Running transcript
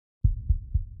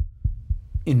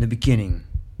In the beginning,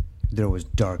 there was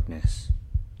darkness,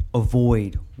 a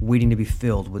void waiting to be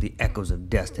filled with the echoes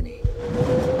of destiny.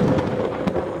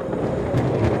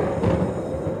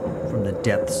 From the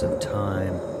depths of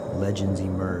time, legends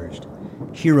emerged.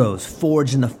 Heroes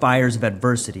forged in the fires of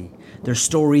adversity, their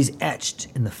stories etched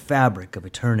in the fabric of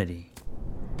eternity.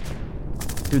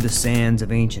 Through the sands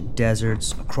of ancient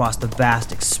deserts, across the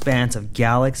vast expanse of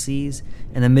galaxies,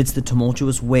 and amidst the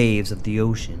tumultuous waves of the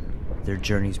ocean, their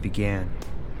journeys began.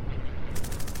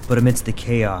 But amidst the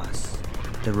chaos,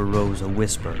 there arose a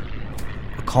whisper,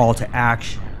 a call to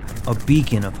action, a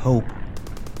beacon of hope.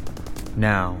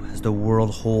 Now, as the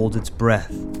world holds its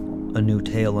breath, a new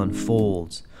tale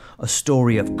unfolds, a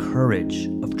story of courage,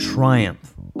 of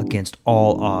triumph against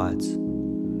all odds.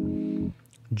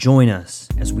 Join us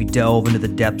as we delve into the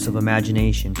depths of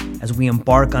imagination, as we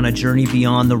embark on a journey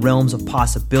beyond the realms of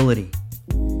possibility.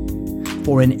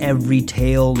 For in every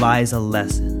tale lies a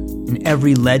lesson, in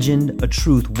every legend a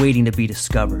truth waiting to be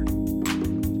discovered.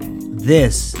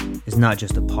 This is not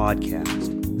just a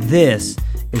podcast. This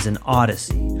is an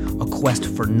odyssey, a quest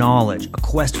for knowledge, a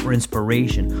quest for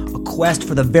inspiration, a quest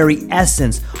for the very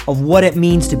essence of what it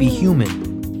means to be human.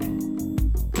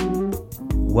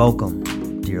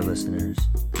 Welcome, dear listeners,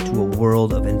 to a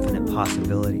world of infinite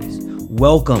possibilities.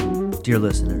 Welcome, dear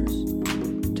listeners,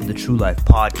 to the True Life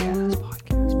Podcast.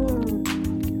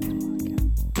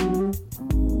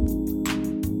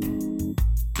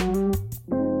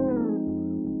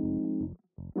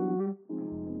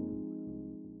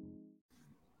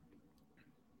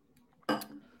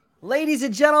 Ladies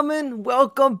and gentlemen,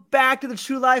 welcome back to the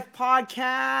True Life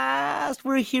Podcast.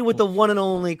 We're here with the one and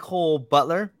only Cole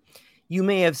Butler. You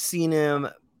may have seen him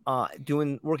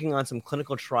working on some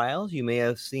clinical trials. You may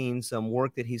have seen some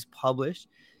work that he's published.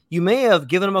 You may have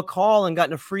given him a call and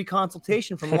gotten a free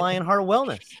consultation from Lionheart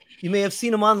Wellness. You may have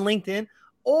seen him on LinkedIn,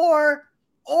 or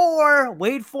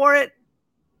wait for it,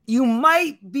 you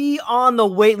might be on the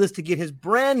wait list to get his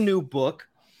brand new book,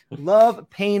 Love,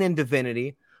 Pain, and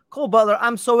Divinity. Cole Butler,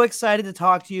 I'm so excited to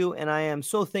talk to you, and I am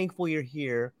so thankful you're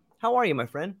here. How are you, my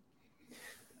friend?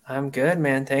 I'm good,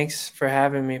 man. Thanks for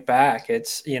having me back.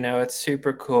 It's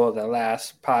super cool. The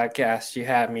last podcast you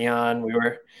had me on, we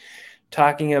were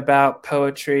talking about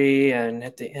poetry, and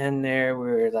at the end there, we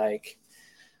were like,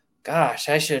 gosh,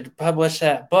 I should publish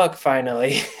that book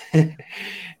finally.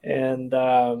 And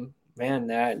man,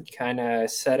 that kind of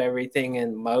set everything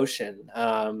in motion.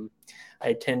 I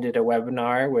attended a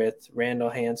webinar with Randall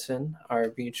Hansen,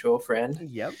 our mutual friend,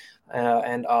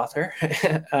 and author,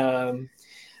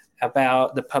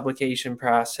 about the publication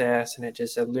process, and it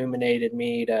just illuminated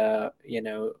me to,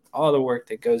 all the work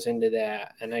that goes into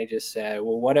that. And I just said,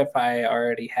 well, what if I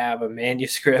already have a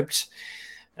manuscript?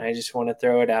 And I just want to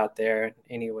throw it out there.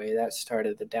 Anyway, that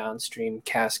started the downstream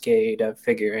cascade of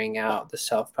figuring out the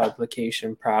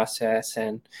self-publication process.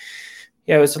 And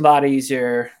yeah, it was a lot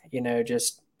easier,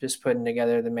 just putting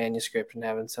together the manuscript and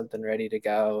having something ready to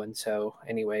go. And so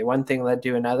anyway, one thing led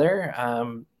to another.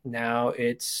 Now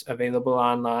it's available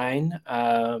online.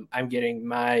 I'm getting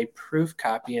my proof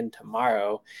copy in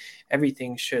tomorrow.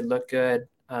 Everything should look good,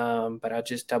 but I'll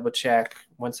just double check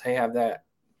once I have that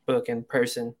book in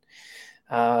person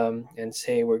and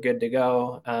say we're good to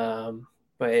go.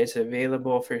 But it's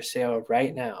available for sale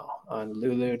right now on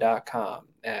lulu.com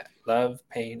at Love,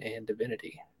 Pain, and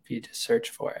Divinity. You just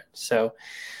search for it. So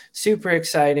super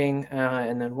exciting.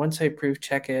 And then once I proof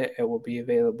check it, it will be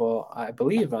available, I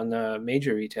believe, on the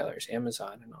major retailers,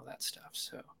 Amazon and all that stuff.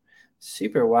 So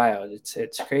super wild.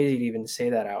 It's crazy to even say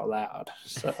that out loud.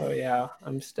 So yeah,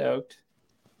 I'm stoked.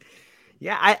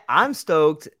 Yeah, I'm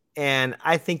stoked. And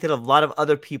I think that a lot of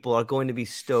other people are going to be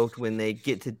stoked when they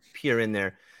get to peer in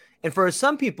there. And for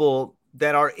some people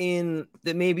that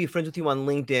may be friends with you on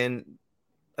LinkedIn,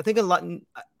 I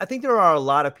think there are a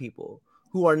lot of people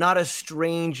who are not a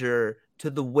stranger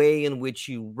to the way in which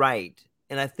you write.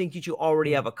 And I think that you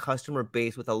already have a customer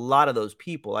base with a lot of those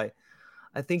people. I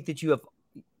think that you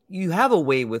have a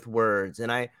way with words,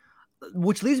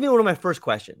 which leads me to one of my first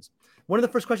questions. One of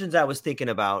the first questions I was thinking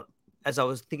about as I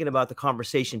was thinking about the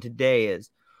conversation today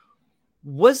is,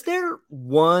 was there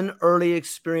one early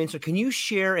experience, or can you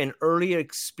share an earlier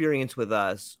experience with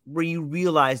us where you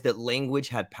realized that language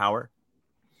had power?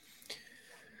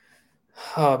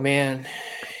 Oh man.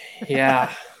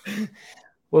 Yeah.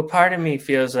 Well, part of me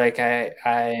feels like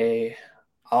I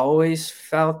always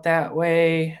felt that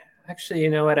way. Actually,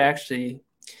 you know what? Actually,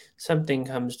 something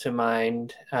comes to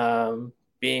mind.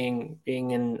 Being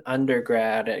an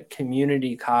undergrad at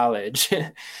community college,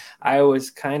 I was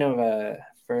kind of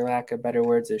for lack of better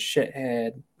words, a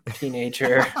shithead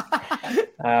teenager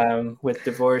with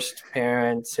divorced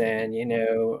parents and,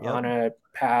 Yep. on a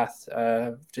path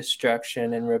of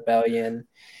destruction and rebellion.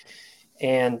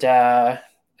 And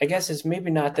I guess it's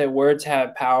maybe not that words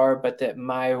have power, but that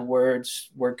my words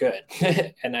were good.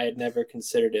 And I had never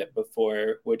considered it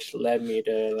before, which led me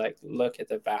to like look at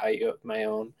the value of my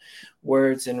own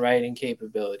words and writing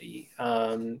capability.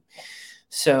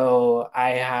 So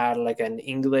I had like an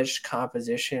English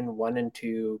composition 1 and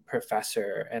 2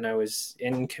 professor, and I was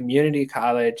in community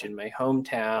college in my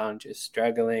hometown, just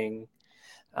struggling.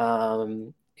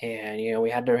 And we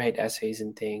had to write essays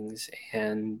and things.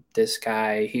 And this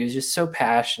guy, he was just so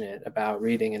passionate about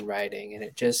reading and writing, and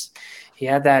he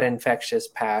had that infectious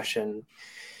passion.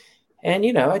 And,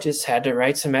 I just had to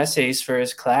write some essays for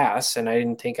his class, and I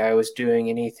didn't think I was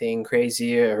doing anything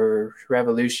crazy or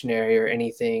revolutionary or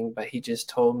anything, but he just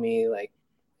told me, like,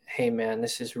 hey, man,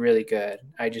 this is really good.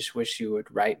 I just wish you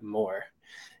would write more,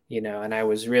 and I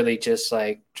was really just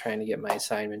like trying to get my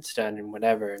assignments done and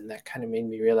whatever. And that kind of made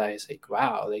me realize, like,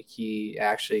 wow, like he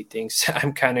actually thinks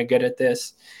I'm kind of good at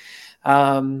this.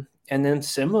 And then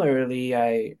similarly,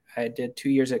 I did 2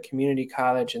 years at community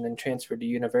college and then transferred to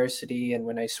university. And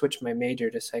when I switched my major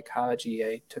to psychology,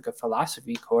 I took a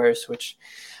philosophy course, which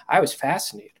I was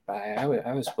fascinated by.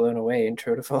 I was blown away,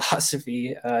 intro to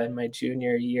philosophy, in my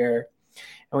junior year.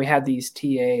 And we had these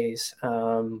TAs,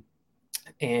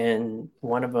 and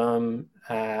one of them,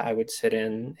 I would sit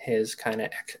in his kind of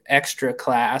extra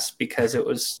class because it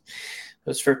was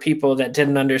for people that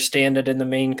didn't understand it in the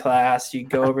main class. You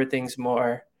go over things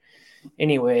more.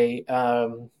 Anyway,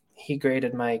 he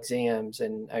graded my exams,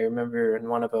 and I remember in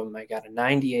one of them I got a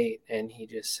 98, and he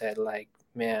just said, like,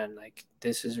 man, like,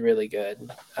 this is really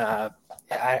good. I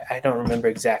don't remember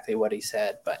exactly what he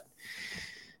said, but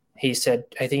I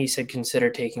think he said,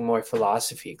 consider taking more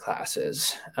philosophy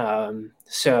classes.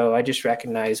 So I just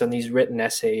recognized on these written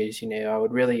essays, I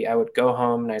would go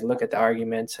home and I'd look at the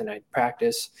arguments and I'd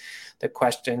practice the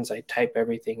questions. I'd type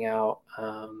everything out.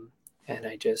 And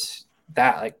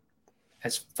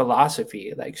as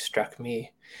philosophy, like, struck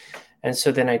me. And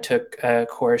so then I took a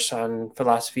course on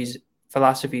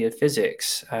philosophy of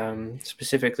physics,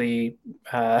 specifically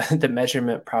the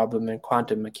measurement problem in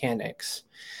quantum mechanics,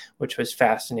 which was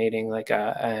fascinating, like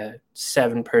a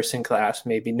 7-person class,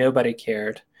 maybe nobody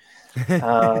cared,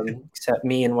 except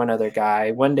me and one other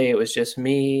guy. One day it was just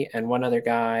me and one other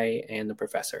guy and the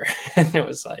professor. And it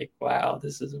was like, wow,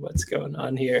 this is what's going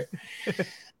on here.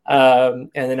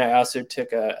 And then I also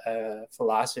took a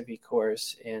philosophy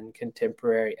course in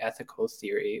contemporary ethical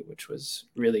theory, which was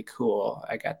really cool.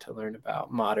 I got to learn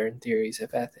about modern theories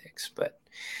of ethics. But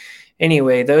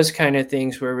anyway, those kind of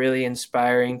things were really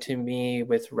inspiring to me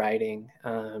with writing.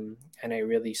 And I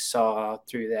really saw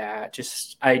through that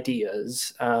just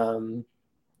ideas and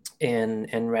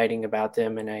writing about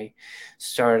them. And I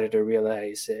started to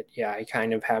realize that, yeah, I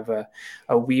kind of have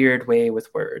a weird way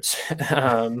with words.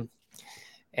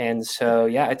 And so,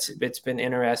 yeah, it's been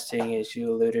interesting, as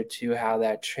you alluded to, how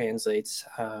that translates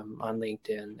on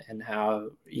LinkedIn, and how,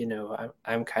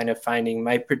 I'm kind of finding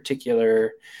my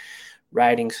particular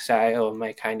writing style,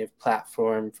 my kind of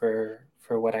platform for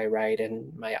what I write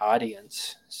and my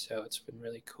audience. So it's been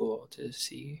really cool to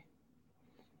see.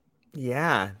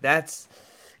 Yeah,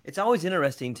 it's always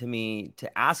interesting to me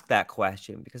to ask that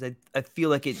question, because I feel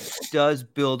like it does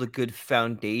build a good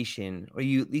foundation, or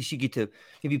at least you get to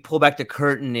maybe pull back the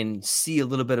curtain and see a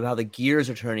little bit of how the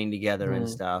gears are turning together and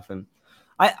stuff. And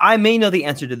I may know the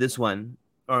answer to this one,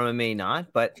 or I may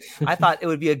not, but I thought it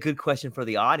would be a good question for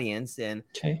the audience. And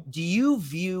Okay. do you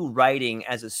view writing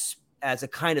as a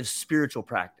kind of spiritual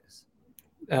practice?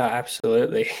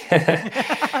 Absolutely.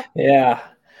 Yeah.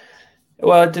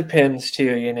 Well, it depends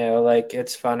too, like,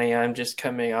 it's funny. I'm just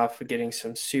coming off of getting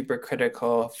some super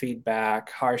critical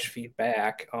feedback, harsh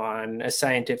feedback on a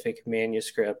scientific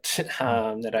manuscript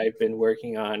that I've been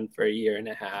working on for 1.5 years.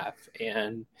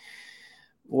 And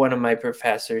one of my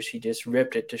professors, he just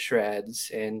ripped it to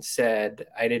shreds and said,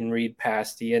 I didn't read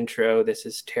past the intro. This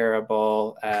is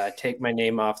terrible. Take my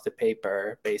name off the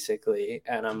paper, basically.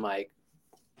 And I'm like,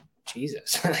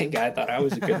 Jesus, like, I thought I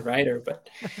was a good writer. But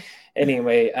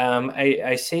anyway,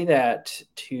 I say that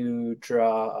to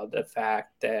draw the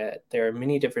fact that there are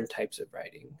many different types of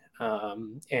writing.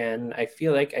 And I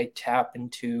feel like I tap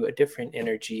into a different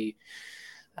energy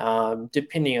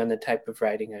depending on the type of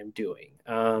writing I'm doing.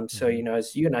 So,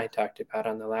 as you and I talked about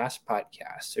on the last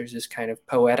podcast, there's this kind of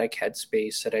poetic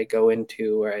headspace that I go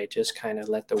into where I just kind of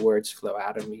let the words flow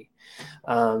out of me.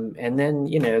 And then,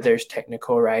 there's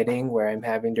technical writing where I'm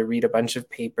having to read a bunch of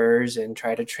papers and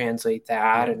try to translate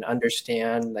that and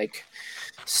understand like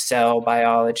cell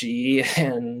biology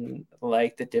and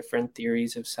like the different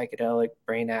theories of psychedelic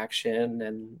brain action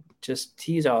and just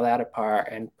tease all that apart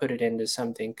and put it into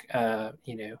something,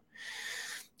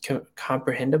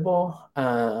 comprehensible,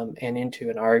 and into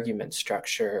an argument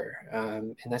structure.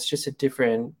 And that's just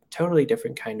totally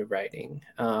different kind of writing.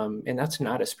 And that's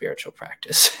not a spiritual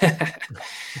practice.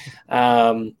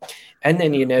 um, and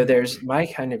then, there's my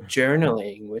kind of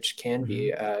journaling, which can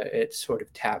be, it sort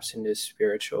of taps into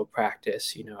spiritual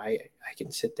practice. I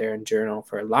can sit there and journal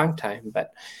for a long time,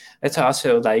 but it's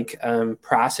also like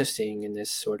processing in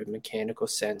this sort of mechanical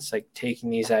sense, like taking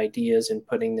these ideas and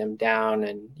putting them down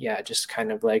and just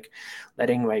kind of like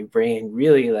letting my brain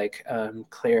really like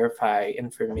clarify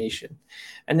information.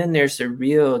 And then there's the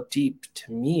real deep,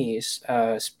 to me,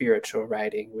 spiritual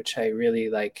writing, which I really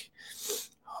like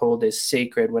hold as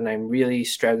sacred. When I'm really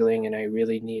struggling and I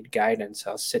really need guidance,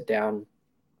 I'll sit down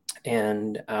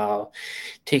and I'll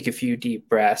take a few deep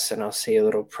breaths and I'll say a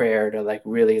little prayer to like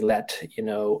really let,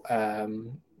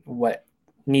 what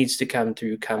needs to come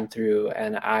through.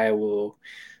 And I will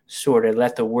sort of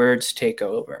let the words take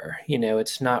over.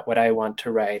 It's not what I want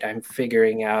to write. I'm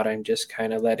figuring out, I'm just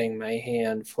kind of letting my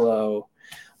hand flow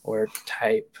or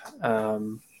type.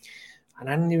 And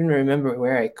I don't even remember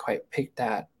where I quite picked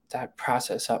that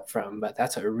process up from, but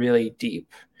that's a really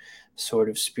deep sort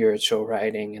of spiritual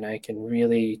writing, and I can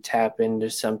really tap into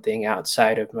something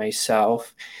outside of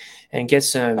myself and get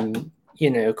some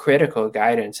critical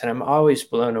guidance. And I'm always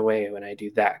blown away when I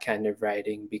do that kind of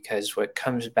writing, because what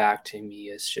comes back to me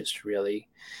is just really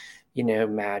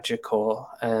magical,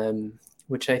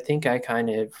 which I think I kind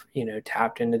of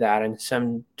tapped into that in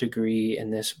some degree in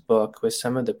this book with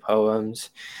some of the poems.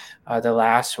 The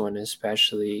last one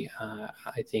especially,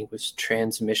 I think, was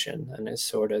Transmission, and is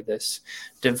sort of this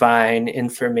divine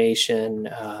information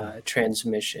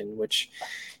transmission, which,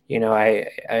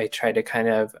 I try to kind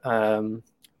of,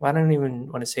 well, I don't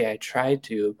even want to say I tried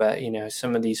to, but,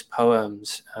 some of these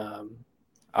poems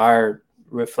are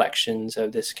reflections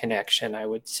of this connection, I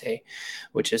would say,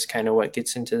 which is kind of what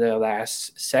gets into the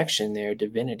last section there,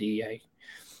 divinity. I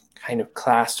kind of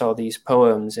classed all these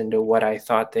poems into what I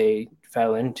thought they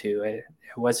fell into. It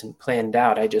wasn't planned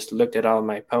out. I just looked at all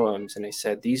my poems and I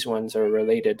said, these ones are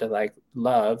related to like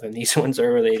love, and these ones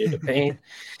are related to pain,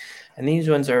 and these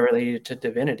ones are related to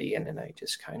divinity. And then I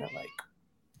just kind of like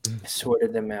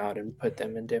sorted them out and put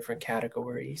them in different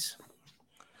categories.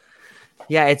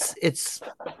 Yeah, it's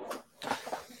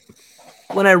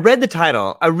when I read the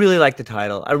title, I really liked the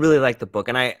title. I really liked the book.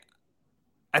 And I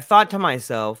thought to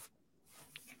myself,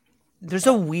 there's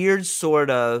a weird sort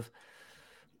of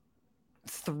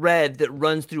thread that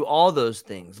runs through all those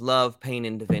things: love, pain,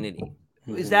 and divinity.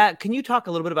 Can you talk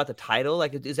a little bit about the title?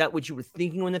 Like, is that what you were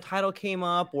thinking when the title came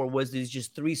up, or was these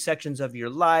just three sections of your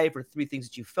life, or three things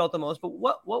that you felt the most? But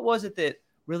what was it that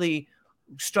really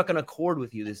struck an accord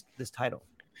with you, this title?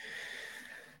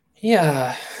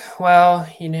 Yeah, well,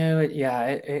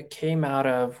 it came out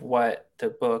of what the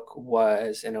book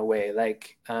was in a way.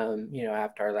 Like,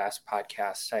 after our last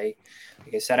podcast, like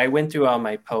I said, I went through all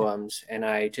my poems and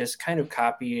I just kind of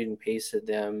copied and pasted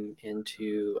them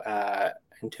into a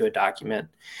document.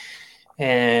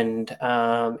 And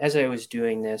as I was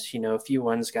doing this, a few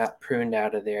ones got pruned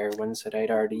out of there, ones that I'd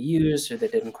already used or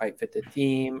that didn't quite fit the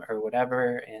theme or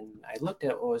whatever. And I looked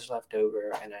at what was left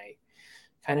over, and I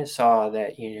kind of saw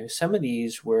that some of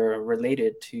these were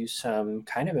related to some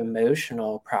kind of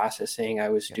emotional processing I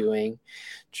was doing,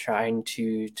 trying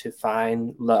to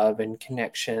find love and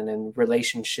connection and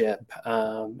relationship,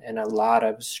 and a lot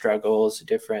of struggles,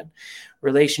 different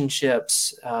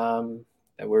relationships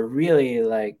that were really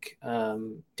like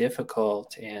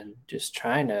difficult, and just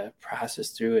trying to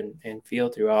process through and feel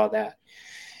through all that.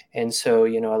 And so,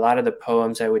 a lot of the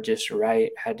poems I would just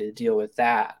write had to deal with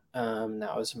that.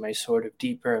 That was my sort of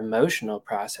deeper emotional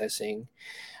processing.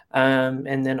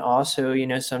 And then also,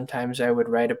 sometimes I would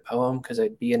write a poem because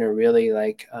I'd be in a really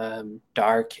like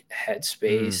dark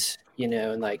headspace,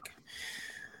 and like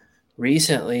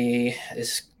recently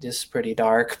is pretty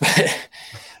dark, but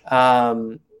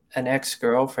an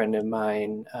ex-girlfriend of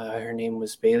mine, her name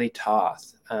was Bailey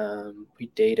Toth. We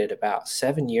dated about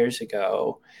 7 years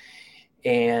ago.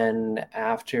 And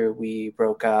after we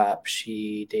broke up,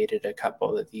 she dated a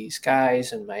couple of these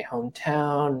guys in my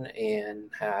hometown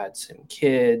and had some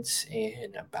kids.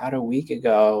 And about a week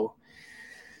ago,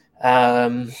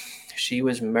 she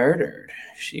was murdered.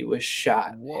 She was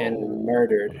shot and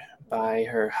murdered by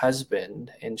her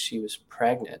husband, and she was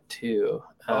pregnant too.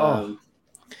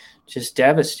 Just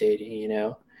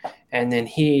devastating, and then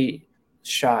he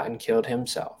shot and killed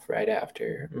himself right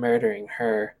after murdering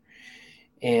her.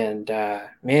 And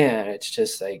man, it's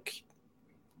just like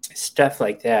stuff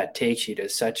like that takes you to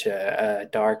such a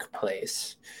dark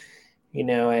place,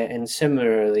 and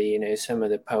similarly, some of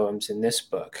the poems in this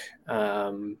book,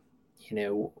 one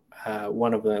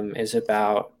of them is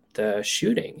about the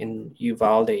shooting in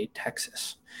Uvalde,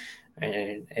 Texas.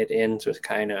 And it ends with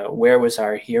kind of, where was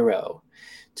our hero,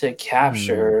 to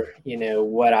capture,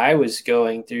 what I was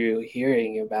going through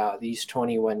hearing about these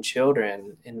 21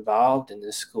 children involved in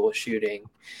this school shooting,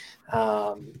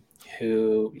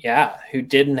 who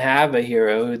didn't have a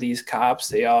hero, who these cops,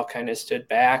 they all kind of stood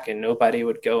back and nobody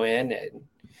would go in, and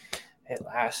it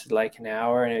lasted like an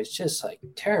hour, and it's just like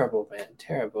terrible, man,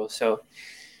 terrible. So,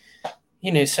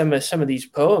 some of these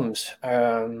poems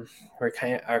are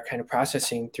kind of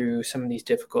processing through some of these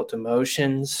difficult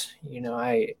emotions.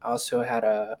 I also had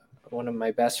one of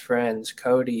my best friends,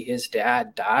 Cody. His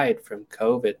dad died from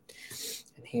COVID,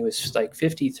 and he was like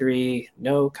 53,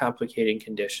 no complicating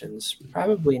conditions,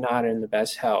 probably not in the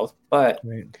best health, but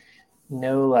Right.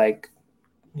 no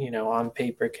on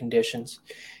paper conditions.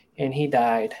 And he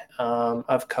died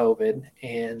of COVID.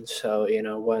 And so,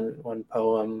 one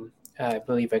poem, I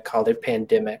believe I called it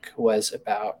 "Pandemic," was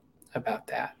about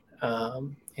that.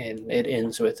 And it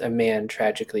ends with a man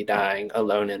tragically dying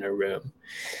alone in a room.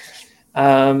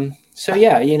 So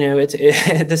yeah,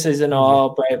 this isn't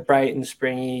all bright and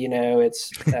springy.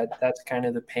 It's that's kind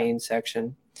of the pain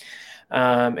section.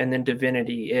 And then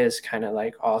Divinity is kind of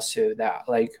like also that,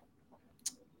 like,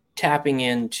 tapping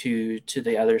into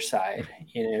the other side,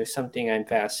 something I'm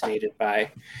fascinated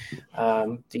by,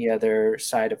 the other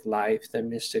side of life, the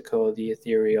mystical, the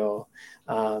ethereal.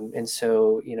 And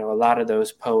so, a lot of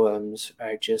those poems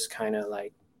are just kind of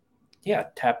like,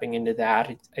 tapping into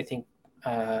that. I think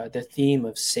the theme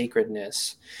of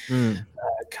sacredness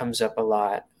comes up a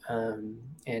lot,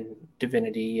 in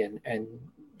Divinity, and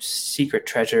secret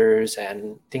treasures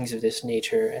and things of this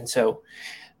nature. And so,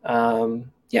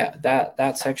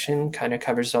 that section kind of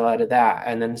covers a lot of that.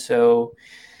 And then so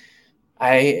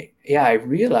I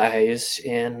realized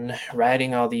in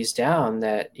writing all these down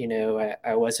that,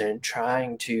 I wasn't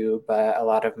trying to, but a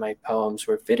lot of my poems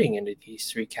were fitting into these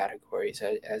three categories,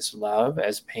 as love,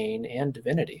 as pain, and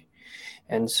divinity.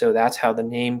 And so that's how the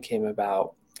name came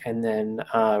about. And then,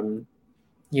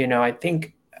 I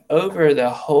think over the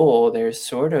whole, there's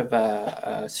sort of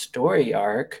a story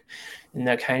arc in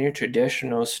that kind of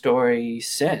traditional story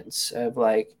sense of,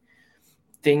 like,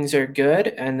 things are good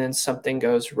and then something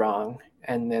goes wrong.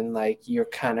 And then, like, you're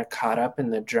kind of caught up in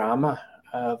the drama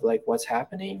of, like, what's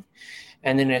happening.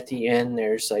 And then at the end,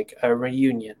 there's like a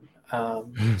reunion.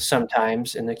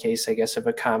 Sometimes in the case, I guess, of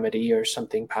a comedy or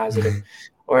something positive,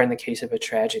 or in the case of a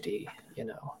tragedy,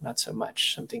 not so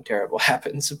much, something terrible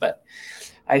happens. But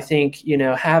I think,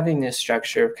 having this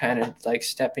structure of kind of like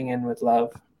stepping in with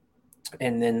love,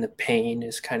 and then the pain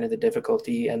is kind of the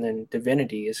difficulty, and then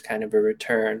divinity is kind of a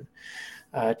return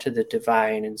to the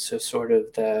divine. And so sort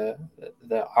of the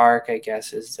arc, I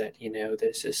guess, is that,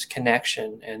 there's this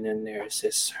connection, and then there's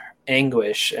this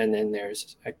anguish, and then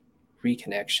there's a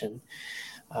reconnection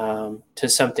to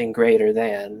something greater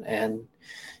than. And,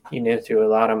 through a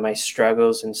lot of my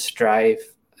struggles and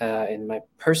strife in my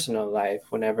personal life,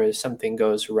 whenever something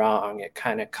goes wrong, it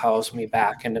kind of calls me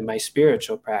back into my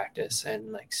spiritual practice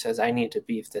and, like, says, I need to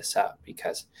beef this up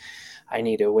because I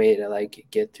need a way to, like,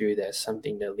 get through this,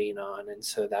 something to lean on. And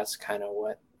so that's kind of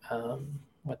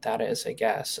what that is, I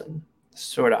guess. And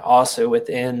sort of also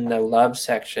within the love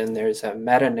section, there's a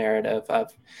meta narrative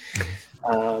of,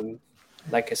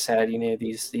 like I said,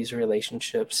 these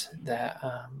relationships that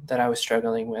I was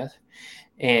struggling with,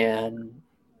 and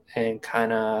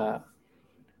kind of,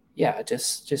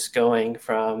 just going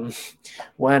from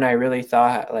when I really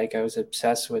thought, like, I was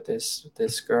obsessed with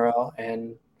this girl,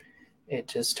 and it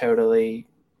just totally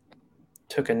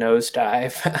took a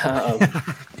nosedive,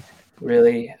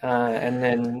 really, and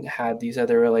then had these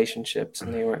other relationships,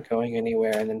 and they weren't going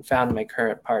anywhere, and then found my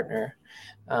current partner,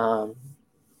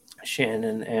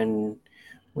 Shannon, and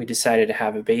we decided to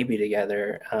have a baby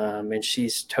together, and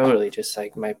she's totally just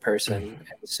like my person.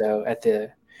 And so at the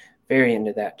very end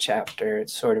of that chapter,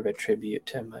 it's sort of a tribute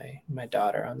to my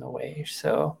daughter on the way.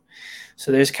 So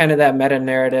there's kind of that meta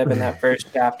narrative in that first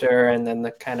chapter, and then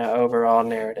the kind of overall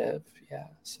narrative. Yeah.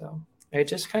 So it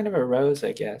just kind of arose,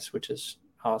 I guess, which is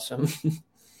awesome.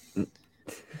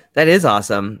 That is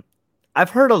awesome.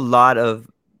 I've heard a lot of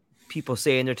people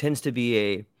say, and there tends to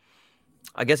be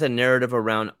a narrative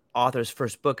around author's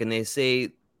first book, and they say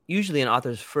usually an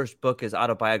author's first book is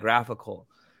autobiographical,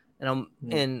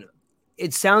 and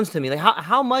it sounds to me like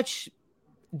how much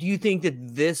do you think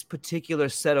that this particular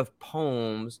set of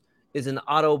poems is an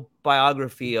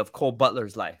autobiography of Cole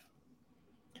Butler's life?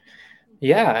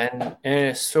 Yeah, and in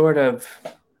a sort of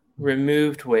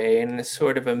removed way, in a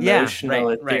sort of emotional,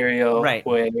 ethereal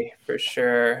way, for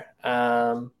sure.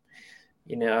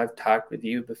 I've talked with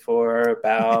you before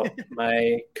about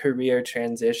my career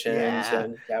transitions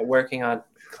and working on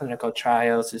clinical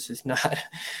trials. This is not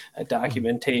a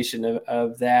documentation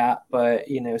of that, but,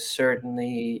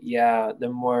 certainly, the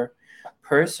more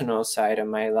personal side of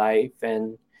my life.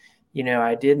 And,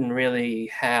 I didn't really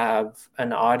have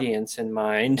an audience in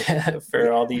mind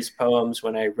for all these poems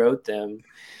when I wrote them.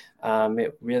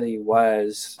 It really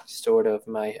was sort of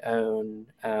my own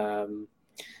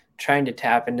trying to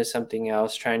tap into something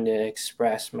else, trying to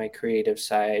express my creative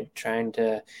side, trying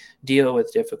to deal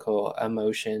with difficult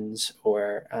emotions,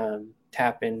 or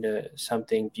tap into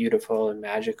something beautiful and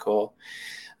magical.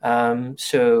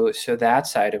 So that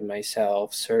side of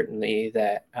myself, certainly,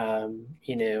 that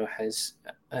has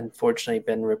unfortunately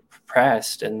been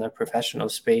repressed in the professional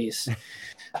space,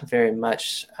 very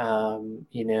much,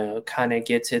 kind of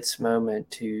gets its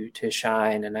moment to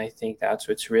shine. And I think that's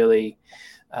what's really,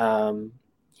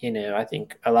 I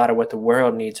think a lot of what the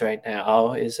world needs right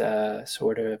now is a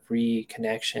sort of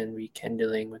reconnection,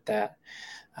 rekindling with that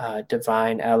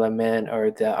divine element,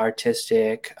 or the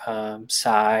artistic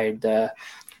side, the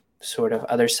sort of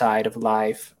other side of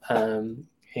life. And,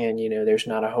 there's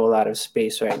not a whole lot of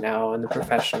space right now in the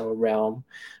professional realm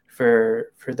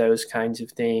for those kinds of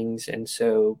things. And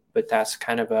so, but that's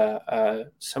kind of a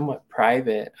somewhat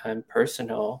private and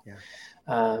personal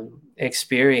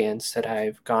experience that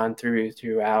I've gone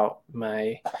throughout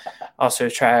my also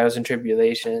trials and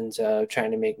tribulations of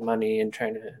trying to make money and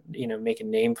trying to, make a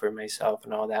name for myself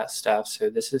and all that stuff. So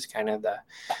this is kind of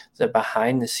the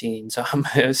behind the scenes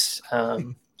almost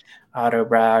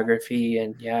autobiography.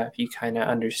 And if you kind of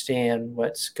understand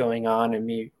what's going on in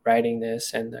me writing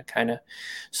this, and the kind of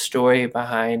story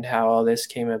behind how all this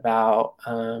came about,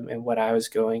 and what I was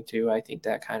going through, I think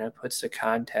that kind of puts the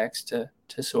context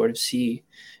to sort of see,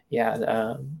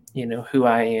 who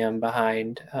I am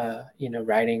behind,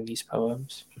 writing these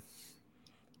poems.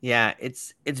 Yeah,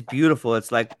 it's beautiful.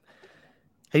 It's like,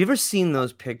 have you ever seen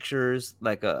those pictures?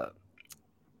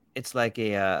 It's like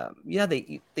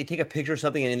they take a picture of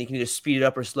something and then you can just speed it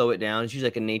up or slow it down. It's usually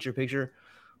like a nature picture.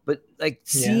 But like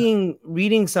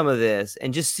reading some of this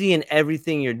and just seeing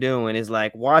everything you're doing is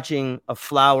like watching a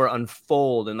flower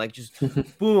unfold and like just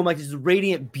boom, like this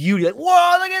radiant beauty. Like,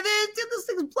 whoa, look at this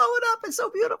thing's blowing up. It's so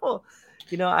beautiful.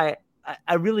 I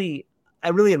really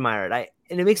admire it.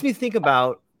 And it makes me think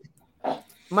about,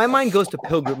 my mind goes to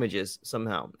pilgrimages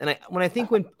somehow. And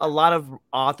when a lot of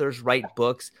authors write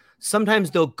books, sometimes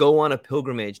they'll go on a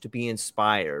pilgrimage to be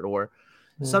inspired, or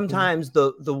sometimes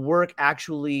the work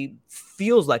actually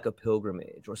feels like a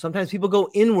pilgrimage, or sometimes people go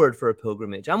inward for a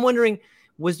pilgrimage. I'm wondering,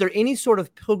 was there any sort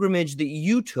of pilgrimage that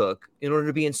you took in order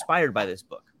to be inspired by this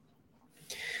book?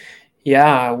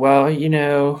 Yeah, well,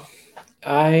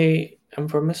 I am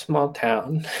from a small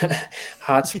town,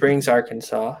 Hot Springs,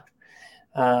 Arkansas.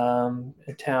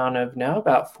 A town of now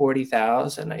about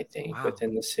 40,000, I think,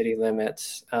 within the city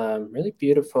limits. Really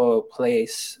beautiful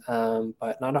place,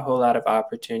 but not a whole lot of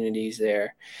opportunities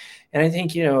there. And I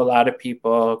think, a lot of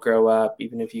people grow up,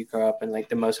 even if you grow up in like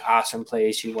the most awesome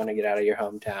place, you want to get out of your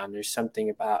hometown. There's something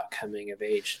about coming of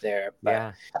age there.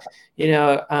 But,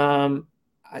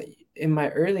 in my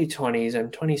early 20s, I'm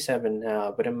 27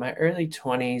 now, but in my early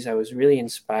 20s, I was really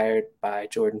inspired by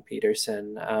Jordan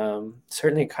Peterson.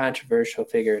 Certainly a controversial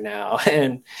figure now.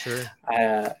 And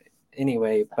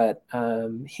anyway, but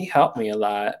he helped me a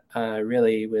lot,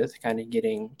 really, with kind of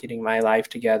getting my life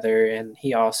together. And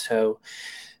he also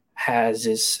has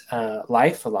this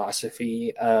life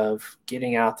philosophy of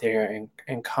getting out there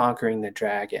and conquering the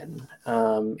dragon.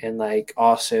 And like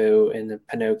also in the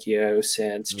Pinocchio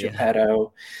sense,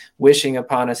 Geppetto, wishing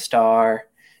upon a star,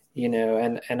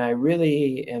 and I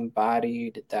really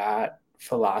embodied that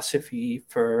philosophy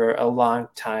for a long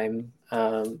time.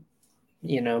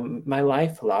 My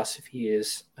life philosophy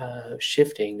is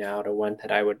shifting now to one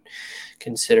that I would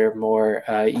consider more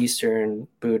Eastern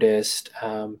Buddhist,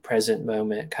 present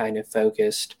moment kind of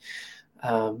focused.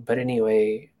 But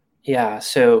anyway,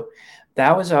 so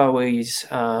that was always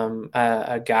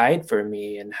a guide for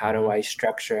me. And how do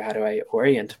I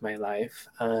orient my life?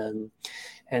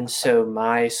 And so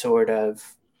my sort of,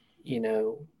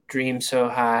 dream so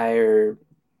high, or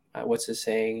what's the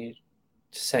saying?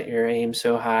 Set your aim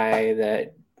so high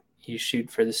that you shoot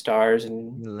for the stars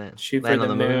and shoot for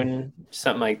the moon,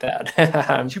 something like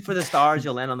that. Shoot for the stars,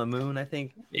 you'll land on the moon, I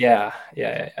think. Yeah.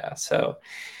 So,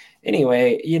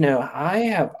 anyway, I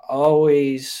have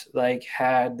always like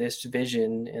had this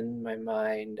vision in my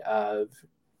mind of,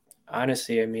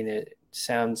 honestly, I mean, it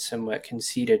sounds somewhat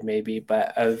conceited maybe,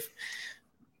 but of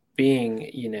being,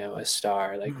 a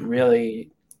star, like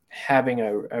really having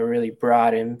a really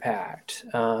broad impact.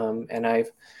 And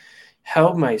I've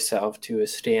held myself to a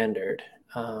standard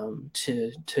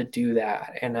to do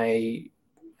that. And I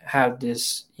have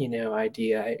this,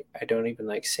 idea. I don't even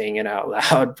like saying it out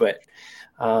loud, but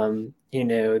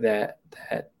that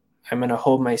I'm going to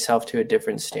hold myself to a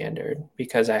different standard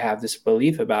because I have this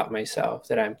belief about myself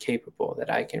that I'm capable, that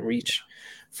I can reach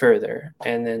further.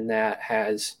 And then that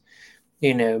has,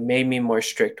 made me more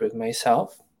strict with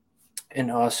myself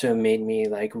and also made me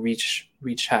like reach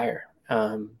higher.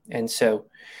 And so,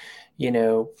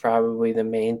 probably the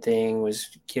main thing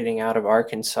was getting out of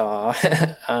Arkansas,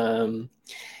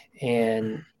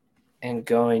 and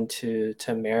going to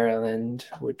Maryland,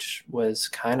 which was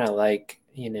kind of like,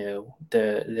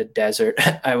 the desert,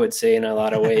 I would say, in a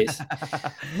lot of ways,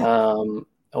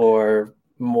 or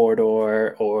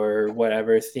Mordor, or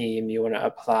whatever theme you want to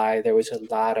apply. There was a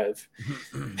lot of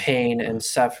pain and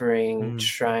suffering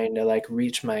trying to like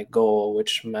reach my goal,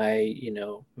 which my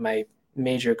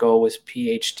major goal was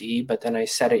PhD, but then I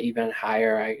set it even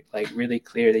higher. I like really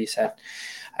clearly said,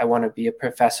 I want to be a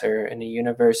professor in a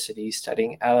university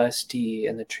studying LSD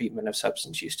and the treatment of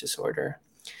substance use disorder.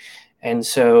 And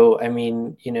so, I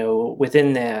mean,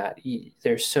 within that,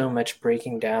 there's so much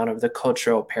breaking down of the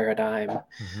cultural paradigm.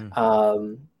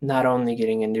 Not only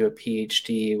getting into a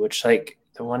PhD, which like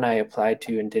the one I applied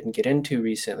to and didn't get into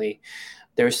recently,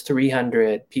 there's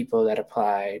 300 people that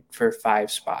applied for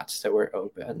 5 spots that were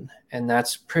open. And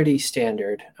that's pretty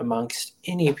standard amongst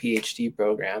any PhD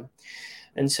program.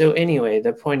 And so anyway,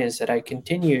 the point is that I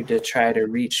continue to try to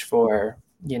reach for,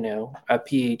 a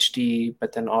PhD,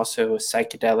 but then also a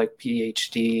psychedelic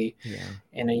PhD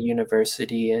in a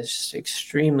university is just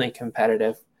extremely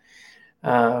competitive.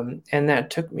 And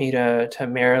that took me to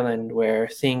Maryland, where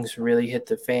things really hit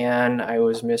the fan. I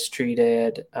was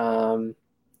mistreated.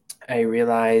 I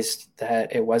realized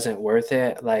that it wasn't worth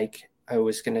it. Like I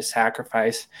was going to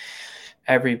sacrifice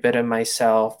every bit of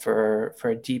myself for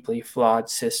a deeply flawed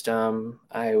system.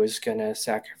 I was going to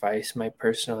sacrifice my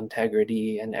personal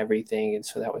integrity and everything. And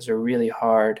so that was a really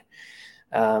hard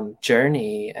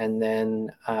journey. And then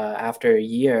after a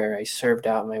year, I served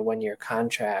out my 1-year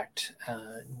contract,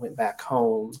 went back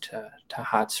home to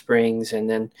Hot Springs, and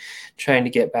then trying to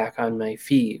get back on my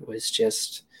feet was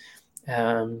just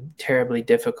terribly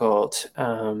difficult.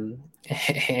 And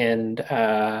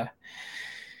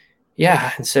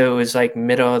so it was like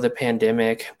middle of the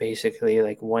pandemic, basically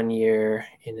like 1 year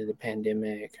into the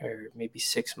pandemic, or maybe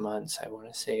 6 months, I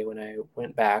want to say, when I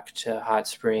went back to Hot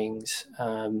Springs.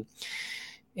 And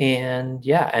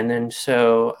then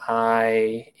so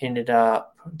I ended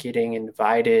up getting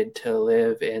invited to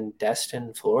live in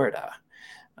Destin, Florida,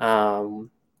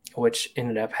 which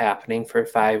ended up happening for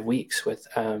 5 weeks with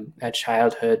a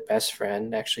childhood best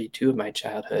friend, actually 2 of my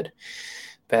childhood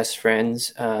best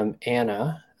friends,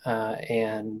 Anna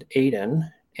and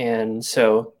Aiden. And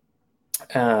so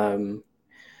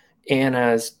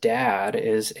Anna's dad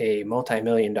is a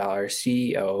multi-million-dollar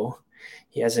CEO.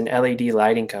 He has an LED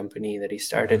lighting company that he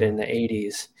started in the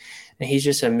 80s. And he's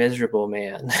just a miserable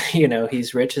man.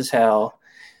 He's rich as hell,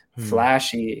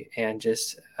 flashy, and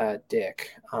just a dick,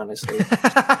 honestly.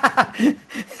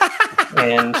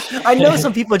 And I know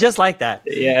some people just like that.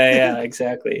 Yeah,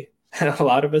 exactly. A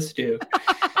lot of us do.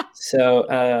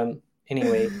 So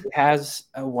anyway, he has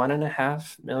a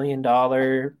 $1.5 million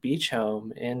beach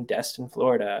home in Destin,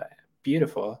 Florida.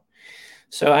 Beautiful.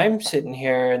 So I'm sitting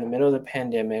here in the middle of the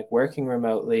pandemic, working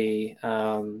remotely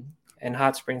in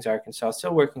Hot Springs, Arkansas,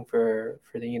 still working for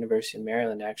the University of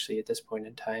Maryland, actually, at this point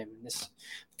in time. And this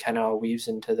kind of all weaves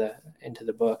into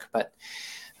the book. But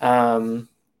while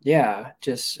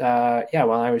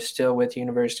I was still with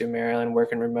University of Maryland,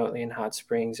 working remotely in Hot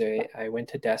Springs, I went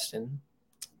to Destin,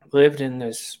 lived in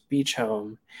this beach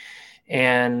home,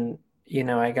 and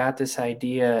I got this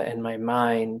idea in my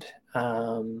mind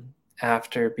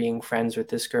after being friends with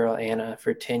this girl Anna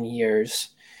for 10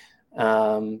 years,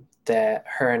 that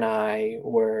her and I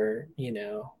were,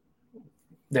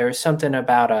 there was something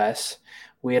about us.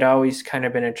 We had always kind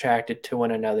of been attracted to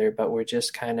one another, but we're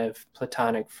just kind of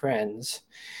platonic friends.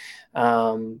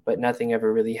 But nothing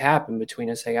ever really happened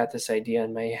between us. I got this idea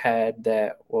in my head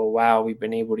that, well, wow, we've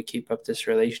been able to keep up this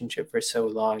relationship for so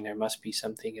long. There must be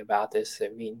something about this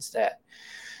that means that,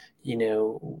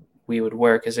 we would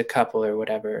work as a couple or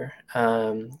whatever.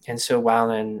 And so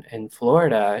while in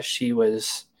Florida, she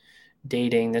was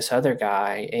dating this other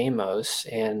guy, Amos,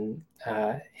 and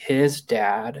his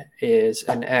dad is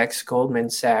an ex-Goldman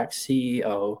Sachs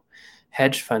CEO,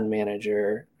 hedge fund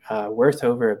manager, worth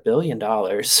over $1 billion.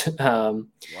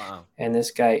 Wow. And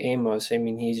this guy Amos, I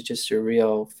mean, he's just a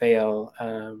real fail,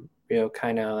 real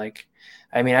kind of like,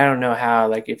 I mean, I don't know how,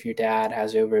 like, if your dad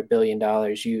has over $1 billion,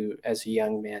 you as a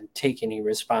young man take any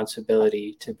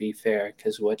responsibility, to be fair,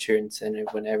 because what's your incentive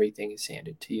when everything is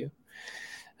handed to you?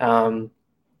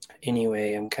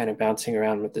 Anyway, I'm kind of bouncing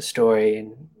around with the story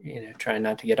and, trying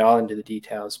not to get all into the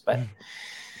details, but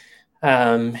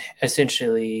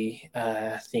essentially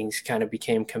things kind of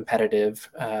became competitive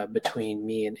between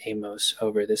me and Amos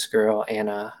over this girl,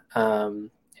 Anna.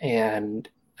 And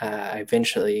I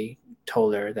eventually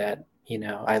told her that,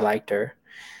 I liked her,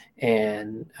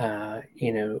 and,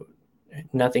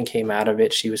 nothing came out of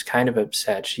it. She was kind of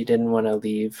upset. She didn't want to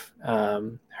leave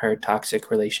her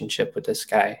toxic relationship with this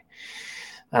guy.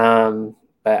 But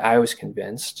I was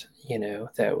convinced,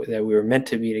 that we were meant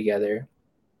to be together.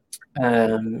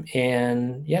 And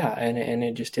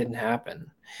it just didn't happen.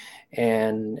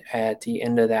 And at the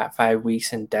end of that 5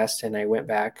 weeks in Destin, I went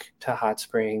back to Hot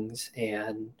Springs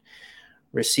and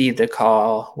received a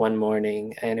call one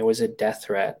morning, and it was a death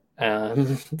threat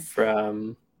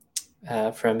from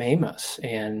Amos.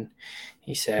 And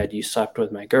he said, "You slept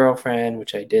with my girlfriend,"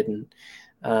 which I didn't.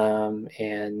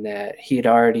 And that he had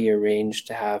already arranged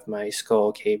to have my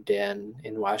skull caved in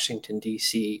Washington,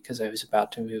 D.C., because I was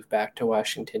about to move back to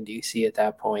Washington, D.C. at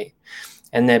that point.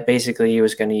 And that basically he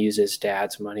was going to use his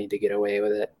dad's money to get away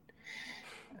with it.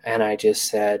 And I just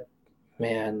said,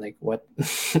 man, like, what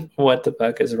what the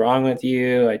fuck is wrong with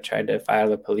you? I tried to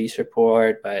file a police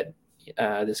report, but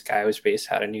this guy was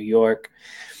based out of New York.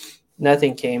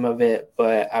 Nothing came of it,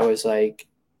 but I was like,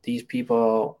 these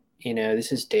people,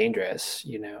 this is dangerous.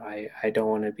 I don't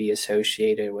want to be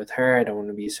associated with her. I don't want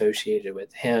to be associated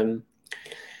with him.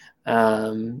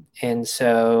 And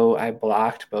so I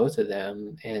blocked both of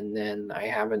them. And then I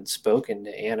haven't spoken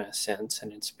to Anna since,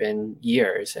 and it's been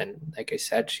years. And like I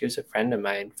said, she was a friend of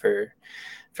mine for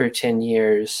 10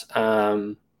 years.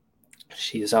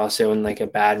 She's also in like a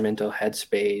bad mental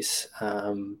headspace.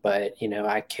 But,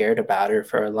 I cared about her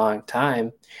for a long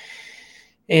time.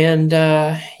 And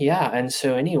and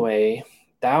so anyway,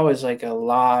 that was like a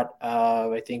lot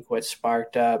of, I think, what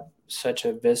sparked up such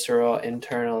a visceral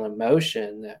internal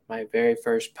emotion, that my very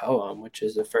first poem, which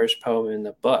is the first poem in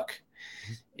the book,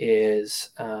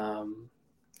 is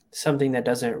something that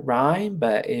doesn't rhyme,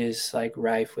 but is like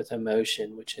rife with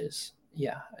emotion, which is,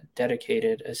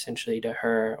 dedicated essentially to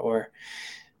her, or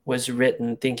was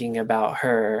written thinking about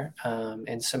her,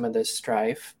 and some of the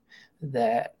strife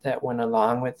that went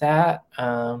along with that.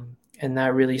 And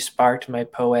that really sparked my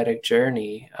poetic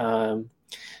journey,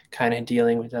 kind of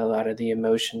dealing with a lot of the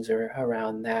emotions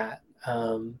around that.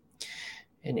 And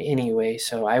anyway,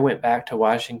 so I went back to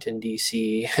Washington,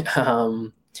 D.C.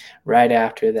 Right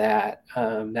after that.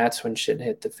 That's when shit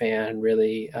hit the fan,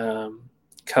 really.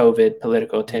 COVID,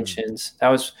 political tensions. That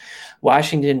was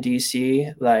Washington,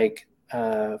 D.C., like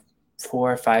 4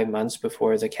 or 5 months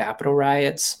before the Capitol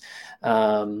riots.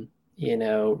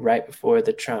 Right before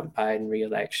the Trump-Biden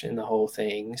reelection, the whole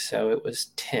thing. So it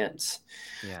was tense.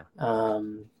 Yeah.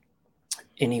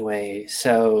 Anyway,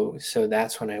 so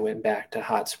that's when I went back to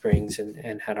Hot Springs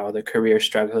and had all the career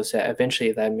struggles that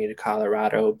eventually led me to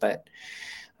Colorado. But,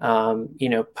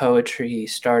 poetry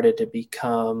started to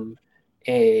become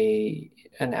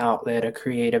an outlet, a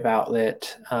creative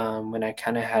outlet, when I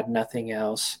kind of had nothing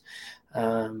else.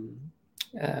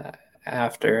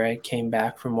 After I came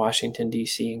back from Washington,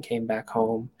 D.C. and came back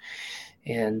home.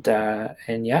 And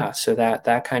so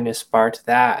that kind of sparked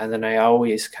that. And then I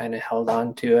always kind of held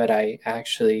on to it. I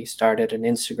actually started an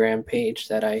Instagram page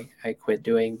that I quit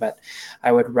doing, but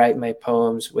I would write my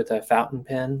poems with a fountain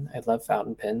pen. I love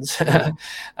fountain pens. I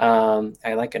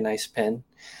like a nice pen.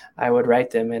 I would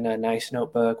write them in a nice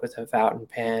notebook with a fountain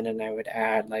pen, and I would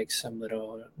add like some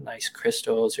little nice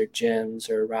crystals or gems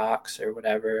or rocks or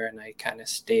whatever. And I kind of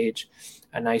stage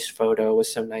a nice photo with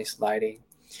some nice lighting,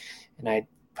 and I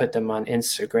put them on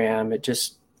Instagram. It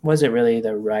just wasn't really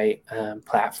the right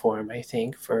platform, I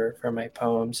think, for my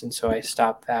poems. And so I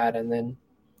stopped that. And then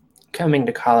coming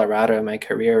to Colorado, my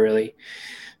career really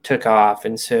took off.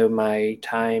 And so my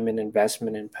time and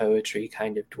investment in poetry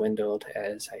kind of dwindled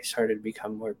as I started to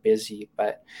become more busy.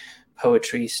 But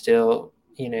poetry still,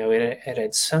 it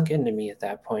had sunk into me at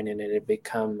that point, and it had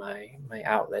become my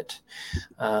outlet.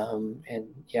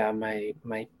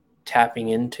 My tapping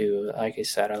into, like I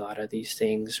said, a lot of these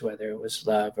things, whether it was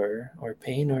love or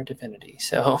pain or divinity.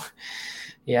 So,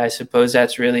 I suppose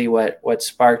that's really what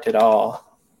sparked it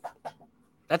all.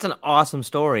 That's an awesome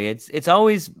story. It's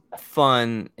always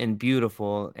fun and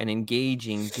beautiful and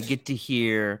engaging to get to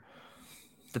hear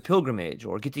the pilgrimage,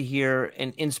 or get to hear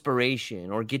an inspiration,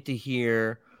 or get to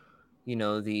hear,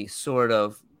 the sort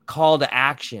of call to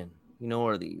action,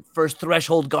 or the first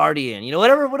threshold guardian,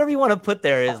 whatever you want to put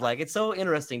there is like, it's so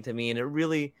interesting to me, and it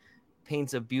really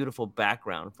paints a beautiful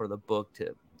background for the book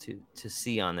to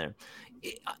see on there.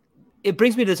 It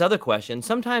brings me to this other question.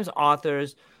 Sometimes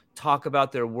authors talk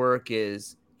about their work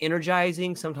as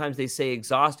energizing. Sometimes they say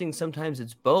exhausting. Sometimes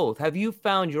it's both. Have you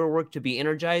found your work to be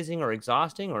energizing or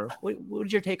exhausting, or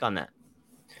what's your take on that?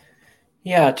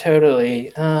 Yeah,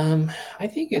 totally. I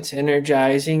think it's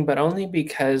energizing, but only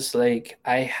because like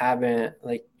I haven't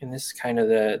like, and this is kind of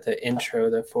the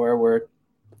intro, the foreword.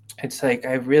 It's like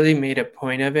I really made a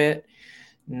point of it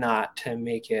not to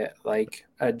make it like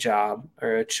a job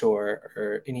or a chore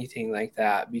or anything like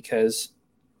that, because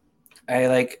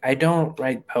I don't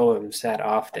write poems that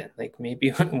often, like maybe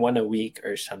one a week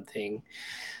or something.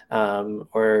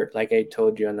 Or like I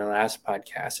told you on the last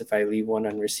podcast, if I leave one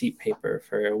on receipt paper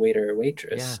for a waiter or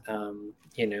waitress,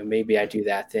 maybe I do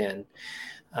that then.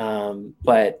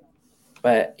 But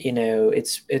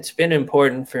it's been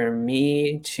important for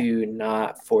me to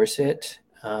not force it,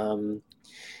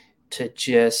 to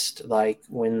just like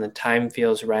when the time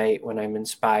feels right, when I'm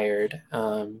inspired,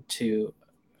 to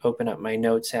open up my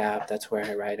notes app. That's where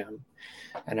I write them.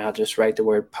 And I'll just write the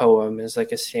word poem as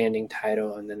like a standing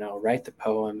title, and then I'll write the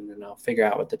poem, and then I'll figure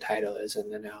out what the title is,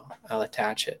 and then I'll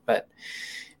attach it. But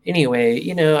anyway,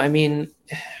 I mean,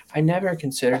 I never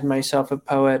considered myself a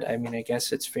poet. I mean, I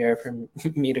guess it's fair for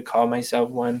me to call myself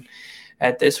one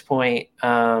at this point,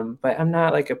 but I'm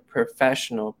not like a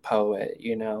professional poet,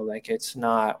 like it's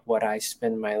not what I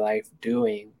spend my life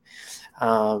doing.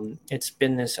 It's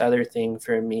been this other thing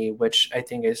for me, which I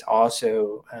think is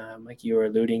also, like you were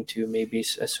alluding to, maybe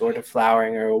a sort of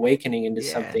flowering or awakening into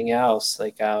something else,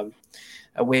 like a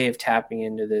way of tapping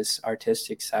into this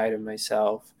artistic side of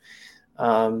myself.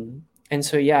 And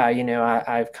so, yeah,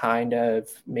 I've kind of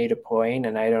made a point,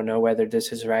 and I don't know whether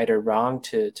this is right or wrong,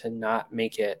 to not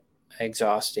make it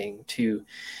exhausting, to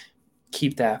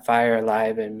keep that fire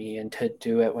alive in me, and to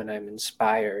do it when I'm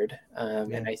inspired.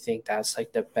 And I think that's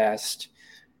like the best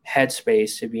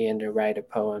headspace to be in, to write a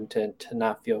poem, to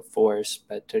not feel forced,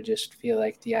 but to just feel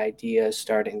like the idea is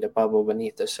starting to bubble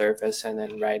beneath the surface, and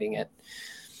then writing it.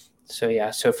 So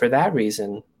yeah, so for that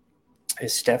reason,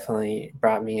 it's definitely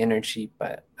brought me energy.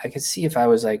 But I could see if I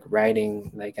was like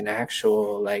writing like an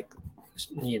actual like,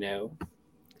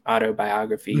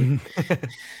 autobiography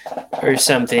or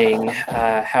something,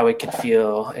 how it could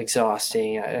feel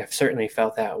exhausting. I've certainly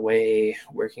felt that way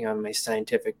working on my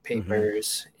scientific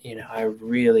papers. I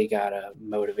really gotta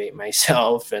motivate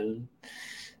myself and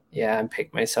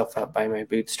pick myself up by my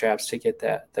bootstraps to get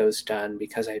those done,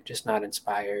 because I'm just not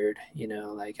inspired.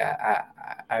 Like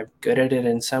I'm good at it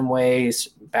in some ways,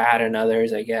 bad in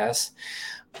others, I guess.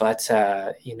 But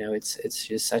it's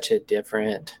just such a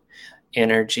different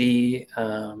energy,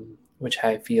 which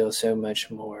I feel so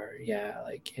much more,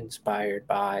 like inspired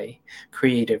by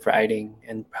creative writing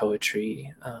and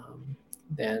poetry,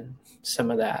 than some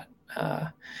of that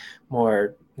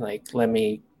more like let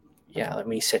me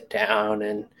sit down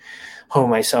and hold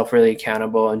myself really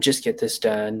accountable and just get this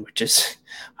done, which is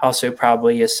also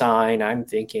probably a sign, I'm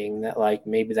thinking, that like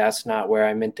maybe that's not where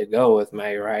I meant to go with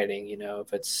my writing,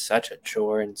 if it's such a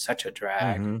chore and such a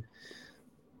drag.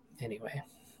 Anyway.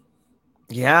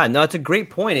 Yeah, no, it's a great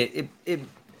point.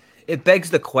 It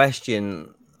begs the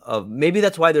question of, maybe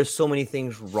that's why there's so many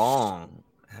things wrong,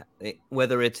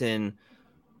 whether it's in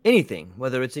anything,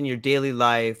 whether it's in your daily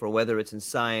life, or whether it's in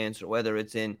science, or whether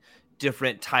it's in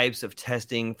different types of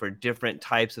testing for different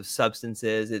types of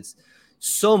substances. It's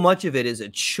so much of it is a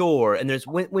chore. And there's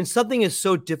when something is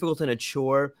so difficult and a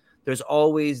chore, there's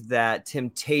always that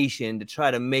temptation to try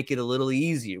to make it a little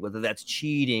easier, whether that's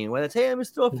cheating, whether it's, hey, I'm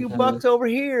just throw a few bucks over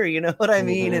here, you know what I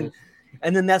mean?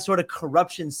 And then that sort of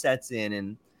corruption sets in,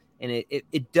 and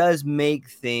it does make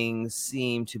things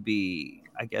seem to be,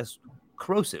 I guess,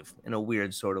 corrosive in a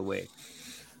weird sort of way.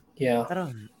 Yeah. I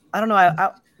don't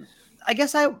know. I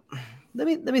guess let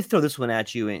me throw this one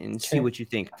at you and see what you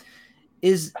think.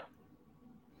 Is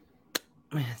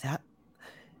that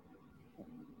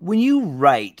when you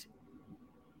write,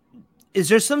 is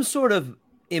there some sort of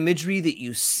imagery that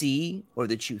you see or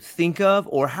that you think of,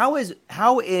 or how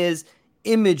is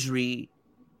imagery?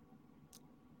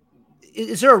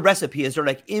 Is there a recipe? Is there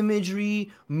like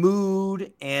imagery,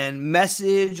 mood, and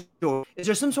message, or is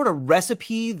there some sort of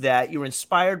recipe that you're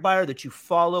inspired by or that you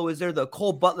follow? Is there the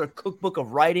Cole Butler cookbook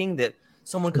of writing that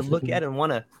someone could look at and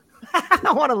want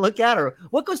to look at, or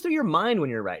what goes through your mind when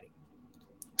you're writing?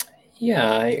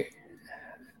 Yeah,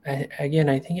 again,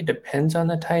 I think it depends on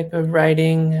the type of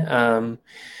writing.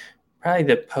 Probably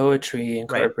the poetry Right.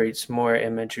 incorporates more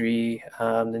imagery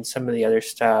than some of the other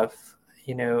stuff.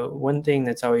 You know, one thing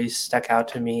that's always stuck out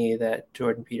to me that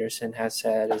Jordan Peterson has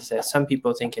said is that some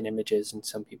people think in images and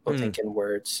some people think in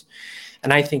words.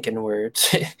 And I think in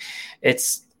words.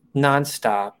 It's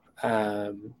nonstop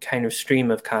kind of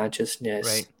stream of consciousness.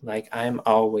 Right. Like I'm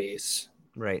always,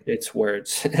 Right. it's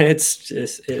words. It's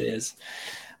just, it is.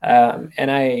 And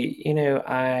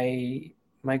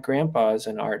my grandpa is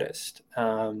an artist,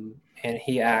 and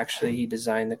he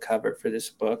designed the cover for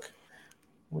this book,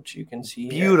 which you can see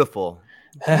here. Beautiful.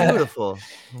 Beautiful.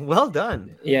 Well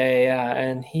done. Yeah.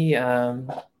 And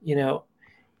you know,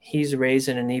 he's raised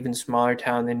in an even smaller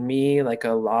town than me, like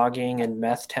a logging and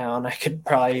meth town, I could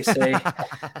probably say,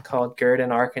 called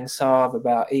Gurdon, Arkansas, of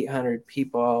about 800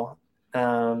 people.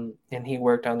 And he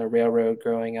worked on the railroad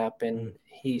growing up, and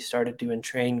he started doing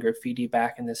train graffiti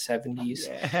back in the 70s.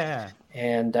 Yeah.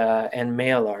 And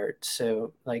mail art.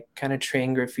 So like kind of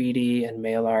train graffiti and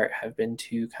mail art have been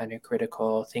two kind of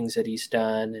critical things that he's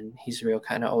done. And he's real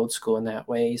kind of old school in that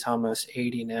way. He's almost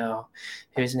 80 now.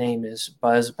 His name is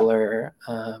Buzz Blur,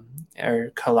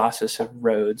 or Colossus of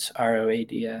Rhodes,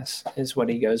 ROADS is what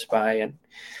he goes by. And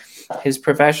his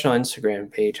professional Instagram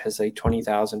page has like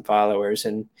 20,000 followers,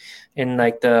 and in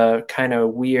like the kind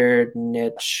of weird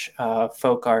niche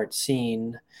folk art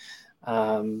scene,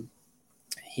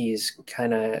 he's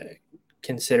kind of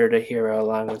considered a hero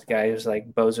along with guys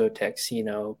like Bozo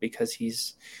Texino, because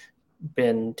he's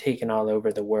been taken all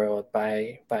over the world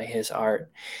by his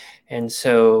art. And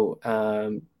so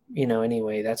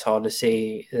anyway, that's all to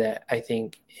say that I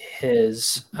think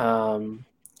his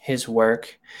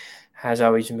work has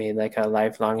always made like a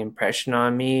lifelong impression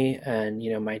on me. And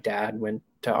my dad went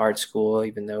to art school,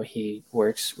 even though he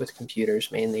works with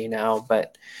computers mainly now.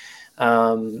 But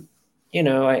I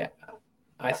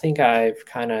think I've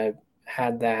kind of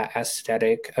had that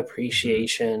aesthetic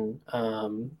appreciation,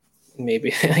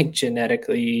 maybe like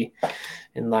genetically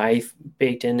in life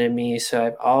baked into me. So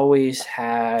I've always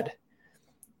had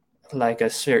like a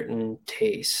certain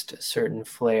taste, a certain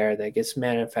flair that gets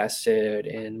manifested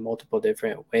in multiple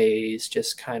different ways.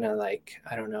 Just kind of like,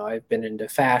 I don't know, I've been into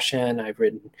fashion, I've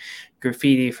written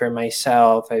graffiti for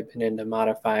myself, I've been into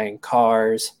modifying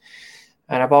cars.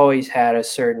 And I've always had a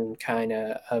certain kind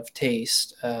of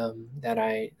taste that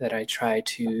I try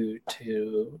to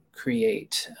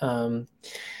create, and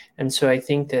so I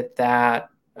think that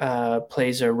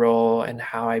plays a role in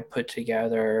how I put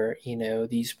together,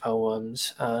 these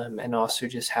poems, and also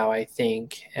just how I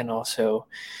think, and also,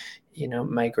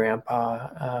 my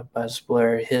grandpa Buzz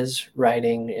Blur, his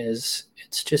writing it's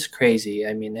just crazy.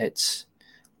 I mean, it's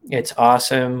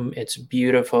awesome. It's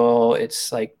beautiful.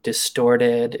 It's like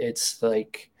distorted. It's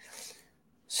like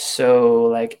so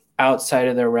like outside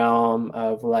of the realm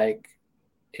of like,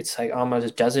 it's like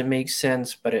almost doesn't make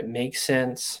sense, but it makes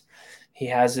sense. He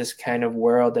has this kind of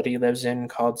world that he lives in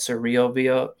called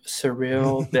Surrealville.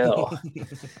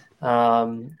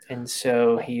 And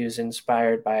so he was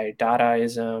inspired by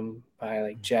Dadaism, by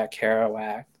like Jack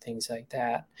Kerouac, things like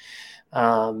that.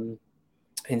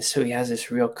 And so he has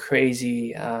this real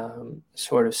crazy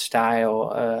sort of style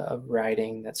of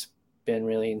writing that's been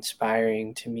really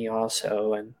inspiring to me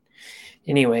also. And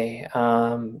anyway,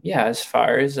 as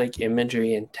far as like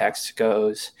imagery and text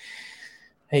goes,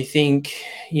 I think,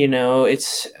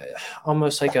 it's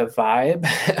almost like a vibe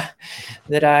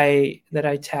that I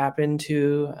tap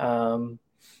into.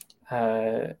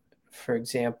 For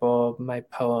example, my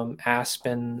poem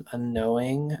Aspen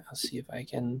Unknowing. I'll see if I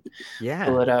can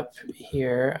pull it up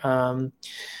here.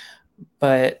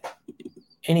 But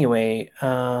anyway,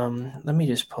 let me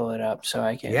just pull it up so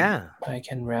I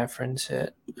can reference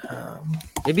it.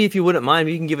 Maybe if you wouldn't mind,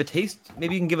 you can give a taste.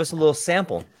 Maybe you can give us a little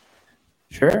sample.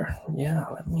 Sure. Yeah.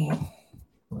 Let me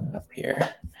pull it up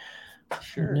here.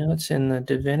 Sure. Now it's in the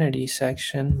divinity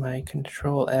section. My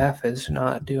control F is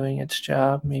not doing its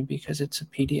job, maybe because it's a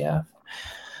PDF.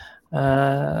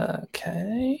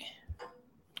 Okay.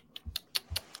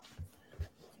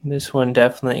 This one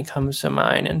definitely comes to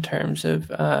mind in terms of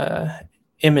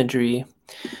imagery.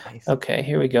 Nice. Okay,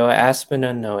 here we go. Aspen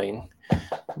Unknowing.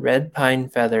 Red pine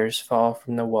feathers fall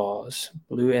from the walls.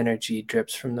 Blue energy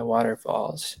drips from the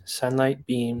waterfalls. Sunlight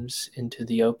beams into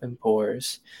the open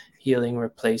pores. Healing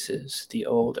replaces the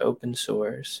old open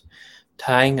sores.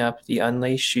 Tying up the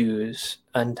unlaced shoes,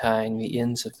 untying the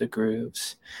ends of the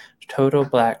grooves. Total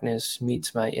blackness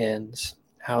meets my ends.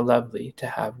 How lovely to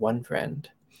have one friend.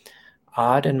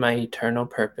 Odd in my eternal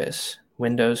purpose.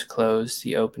 Windows close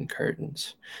the open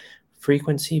curtains.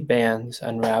 Frequency bands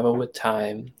unravel with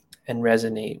time. and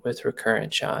resonate with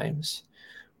recurrent chimes.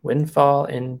 Windfall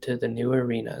into the new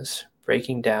arenas,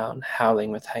 breaking down,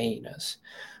 howling with hyenas.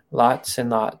 Lots and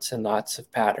lots and lots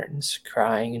of patterns,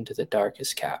 crying into the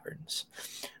darkest caverns.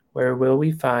 Where will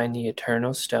we find the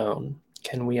eternal stone?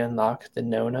 Can we unlock the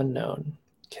known unknown?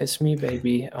 Kiss me,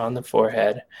 baby, on the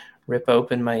forehead. Rip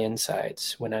open my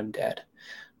insides when I'm dead.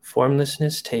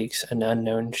 Formlessness takes an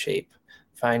unknown shape,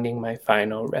 finding my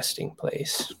final resting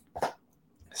place.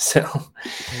 So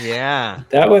Yeah.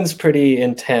 that one's pretty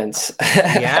intense.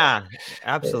 Yeah,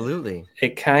 absolutely.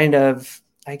 It kind of,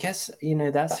 I guess,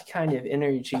 that's the kind of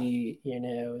energy,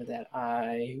 that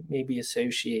I maybe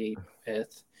associate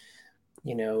with,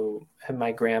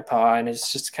 my grandpa. And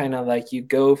it's just kind of like you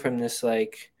go from this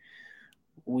like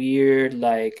weird,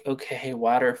 like, okay,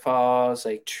 waterfalls,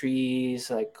 like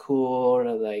trees, like cool,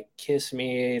 to like kiss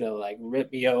me, to like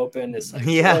rip me open. It's like,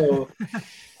 Yeah. whoa.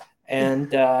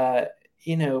 And,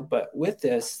 but with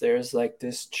this, there's like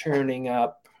this churning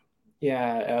up,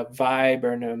 a vibe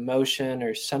or an emotion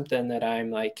or something that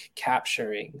I'm like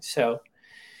capturing. So,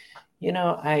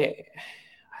 I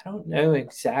don't know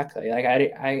exactly. Like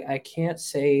I can't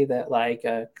say that like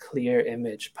a clear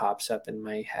image pops up in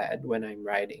my head when I'm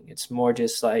writing. It's more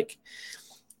just like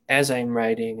as I'm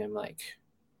writing, I'm like,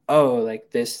 oh, like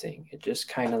this thing. It just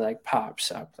kind of like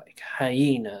pops up, like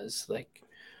hyenas, like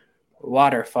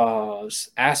waterfalls,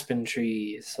 aspen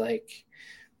trees, like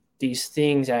these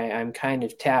things I'm kind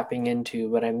of tapping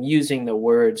into, but I'm using the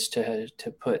words to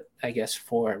put, I guess,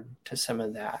 form to some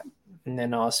of that. And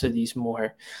then also these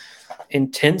more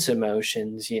intense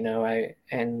emotions,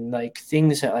 and like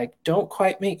things that like don't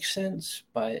quite make sense,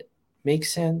 but make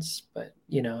sense. But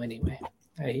anyway,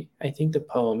 I think the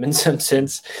poem in some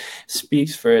sense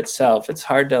speaks for itself. It's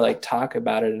hard to like talk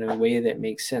about it in a way that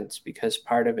makes sense because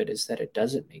part of it is that it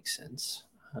doesn't make sense.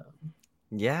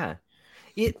 Yeah.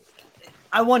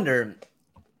 I wonder,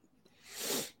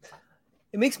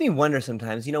 it makes me wonder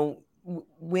sometimes,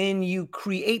 when you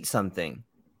create something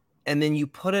and then you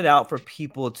put it out for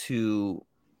people to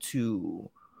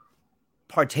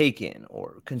partake in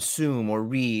or consume or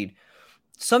read,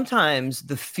 sometimes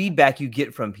the feedback you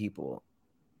get from people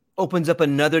opens up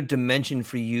another dimension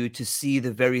for you to see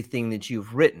the very thing that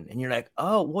you've written. And you're like,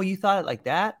 oh, well, you thought it like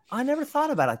that? I never thought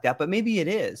about it like that, but maybe it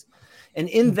is. And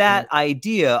in that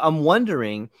idea, I'm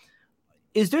wondering,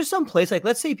 is there some place, like,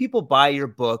 let's say people buy your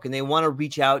book and they want to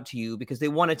reach out to you because they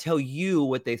want to tell you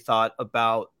what they thought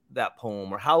about that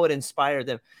poem or how it inspired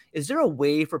them. Is there a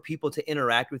way for people to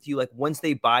interact with you? Like once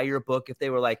they buy your book, if they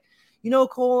were like,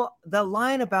 Cole, that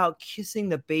line about kissing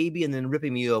the baby and then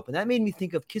ripping me open, that made me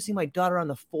think of kissing my daughter on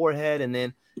the forehead and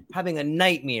then having a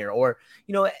nightmare. Or,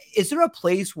 is there a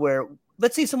place where,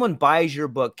 let's say someone buys your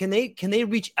book, can they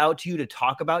reach out to you to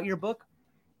talk about your book?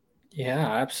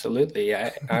 Yeah, absolutely.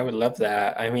 I would love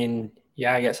that. I mean,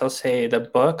 yeah, I guess I'll say the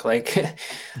book, like,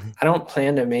 I don't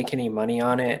plan to make any money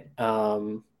on it.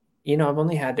 I've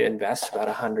only had to invest about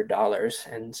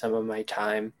 $100 in some of my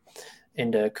time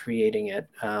into creating it,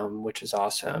 which is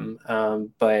awesome.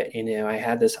 But, I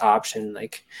had this option,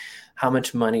 like, how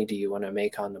much money do you want to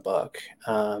make on the book?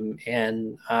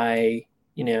 And I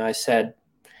said,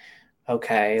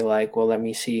 okay, like, well, let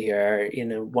me see here.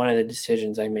 One of the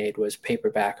decisions I made was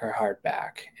paperback or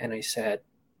hardback. And I said,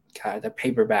 God, the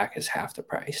paperback is half the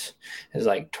price. It's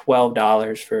like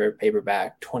 $12 for a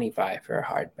paperback, $25 for a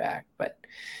hardback. But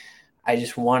I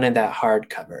just wanted that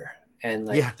hardcover. And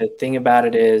like the thing about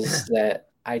it is that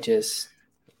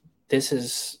this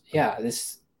is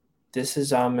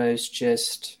almost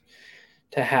just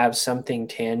to have something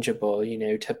tangible,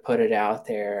 to put it out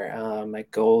there. My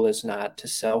goal is not to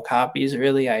sell copies,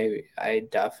 really. I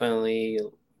definitely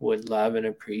would love and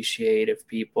appreciate if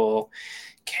people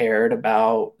cared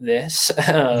about this.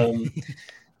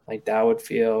 Like that would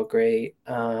feel great.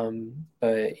 But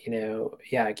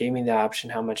it gave me the option.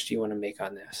 How much do you want to make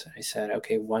on this? I said,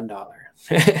 okay,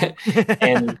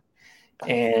 $1.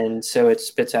 And so it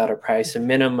spits out a price. A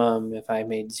minimum, if I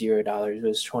made $0,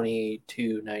 was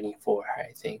 $22.94.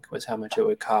 I think was how much it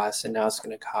would cost, and now it's going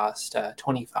to cost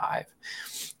 $25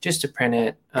 just to print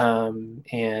it.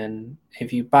 And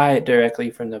if you buy it directly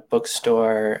from the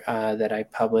bookstore that I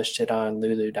published it on,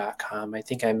 Lulu.com, I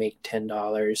think I make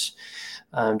 $10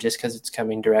 just because it's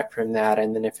coming direct from that.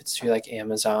 And then if it's through like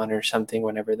Amazon or something,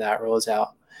 whenever that rolls out.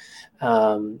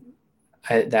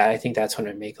 I think that's when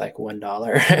I make like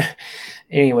 $1.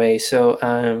 Anyway, so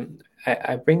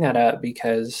I bring that up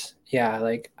because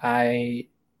like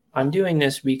I'm doing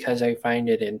this because I find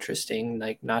it interesting,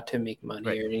 like not to make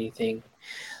money or anything.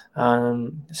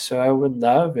 So I would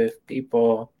love if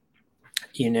people,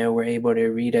 were able to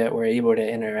read it, were able to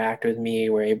interact with me,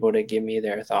 were able to give me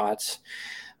their thoughts.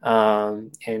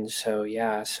 And so,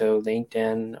 yeah, so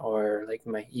LinkedIn or like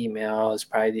my email is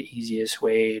probably the easiest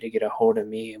way to get a hold of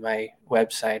me. My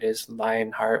website is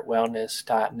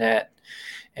lionheartwellness.net,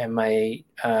 and my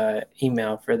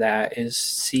email for that is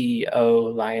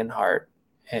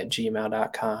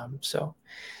colionheart@gmail.com. So,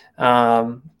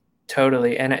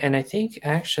 totally. And I think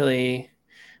actually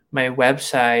my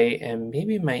website and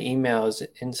maybe my email is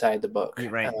inside the book.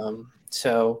 Right.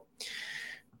 So,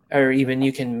 or even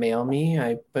you can mail me.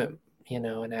 I put,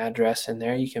 an address in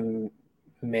there. You can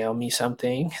mail me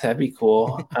something. That'd be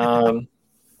cool. And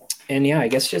yeah, I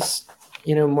guess just,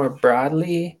 more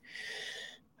broadly,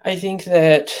 I think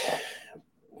that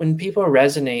when people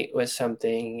resonate with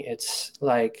something, it's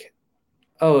like,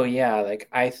 oh yeah, like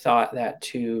I thought that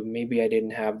too. Maybe I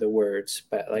didn't have the words,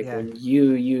 but like when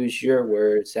you use your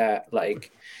words, that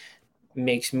like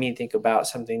makes me think about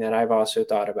something that I've also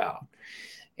thought about.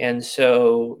 And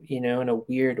so, in a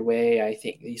weird way, I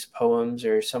think these poems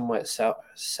are somewhat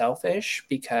selfish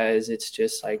because it's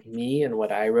just like me and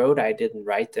what I wrote. I didn't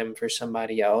write them for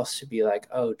somebody else to be like,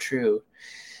 oh, true.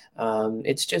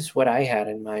 It's just what I had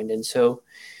in mind. And so,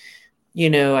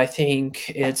 I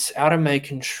think it's out of my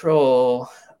control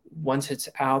once it's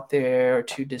out there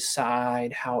to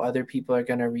decide how other people are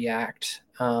going to react,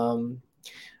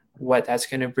 what that's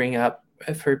going to bring up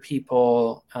for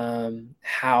people,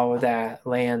 how that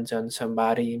lands on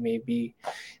somebody. Maybe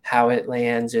how it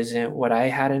lands isn't what I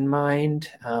had in mind.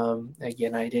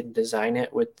 Again, I didn't design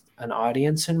it with an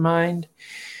audience in mind.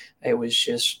 It was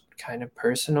just kind of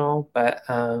personal. But,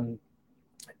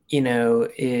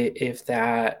 if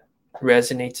that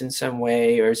resonates in some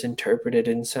way or is interpreted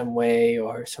in some way,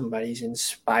 or somebody's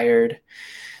inspired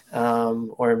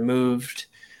or moved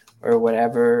or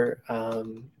whatever,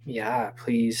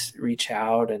 please reach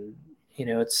out. And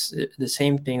it's the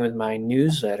same thing with my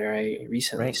newsletter. I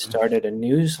recently started a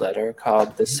newsletter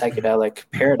called The Psychedelic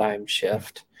Paradigm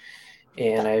Shift,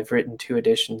 and I've written 2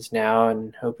 editions now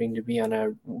and hoping to be on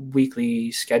a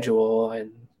weekly schedule.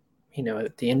 And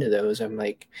at the end of those, I'm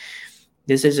like,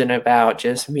 this isn't about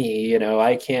just me.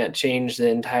 I can't change the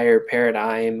entire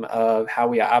paradigm of how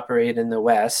we operate in the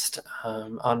West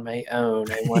on my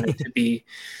own. I want it to be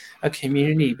a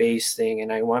community-based thing,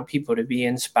 and I want people to be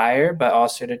inspired, but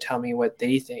also to tell me what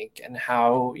they think and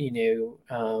how,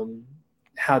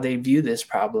 how they view this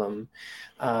problem.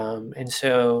 And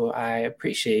so I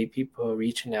appreciate people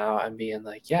reaching out and being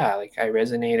like, yeah, like I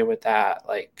resonated with that.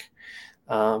 Like,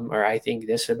 or I think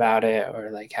this about it, or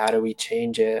like, how do we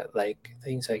change it? Like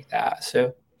things like that.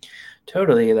 So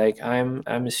totally, like I'm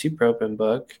a super open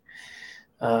book.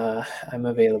 I'm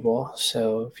available.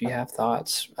 So if you have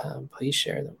thoughts, please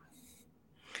share them.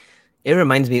 It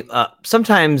reminds me,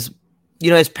 sometimes,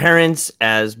 as parents,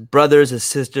 as brothers, as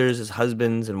sisters, as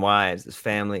husbands and wives, as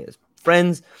family, as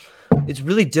friends, it's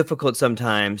really difficult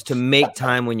sometimes to make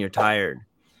time when you're tired.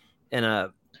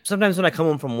 And sometimes when I come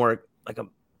home from work, like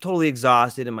I'm totally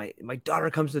exhausted, and my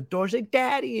daughter comes to the door, she's like,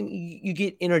 "Daddy," and you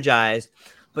get energized.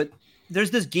 But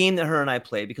there's this game that her and I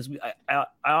play because I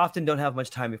often don't have much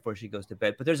time before she goes to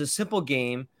bed. But there's a simple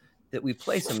game that we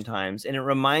play sometimes, and it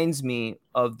reminds me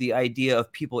of the idea of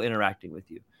people interacting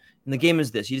with you. And the game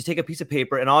is this: you just take a piece of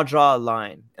paper, and I'll draw a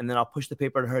line, and then I'll push the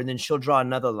paper to her, and then she'll draw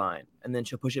another line, and then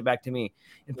she'll push it back to me.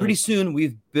 And pretty soon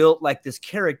we've built like this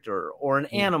character or an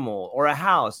animal or a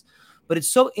house. But it's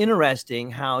so interesting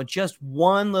how just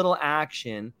one little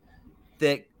action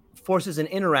that forces an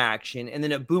interaction, and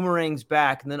then it boomerangs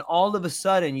back, and then all of a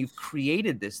sudden you've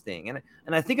created this thing. And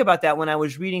I think about that when I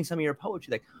was reading some of your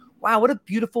poetry, like, wow, what a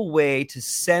beautiful way to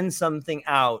send something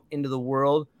out into the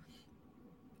world.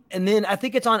 And then I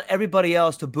think it's on everybody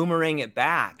else to boomerang it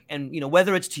back. And,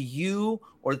 whether it's to you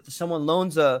or someone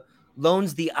loans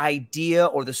the idea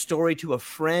or the story to a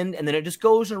friend, and then it just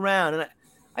goes around. And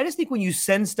I just think when you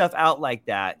send stuff out like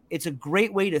that, it's a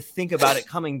great way to think about it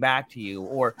coming back to you.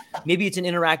 Or maybe it's an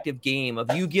interactive game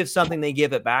of you give something, they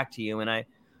give it back to you. And I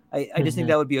just think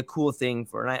that would be a cool thing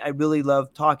and I really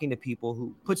love talking to people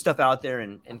who put stuff out there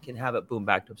and can have it boom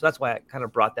back to them. So that's why I kind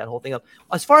of brought that whole thing up.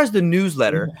 As far as the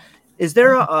newsletter, is that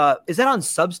on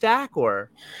Substack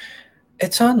or?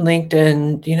 It's on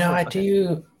LinkedIn. I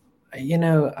do.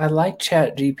 I like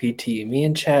ChatGPT. Me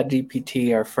and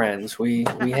ChatGPT are friends. We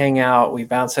hang out. We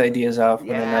bounce ideas off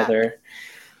one another.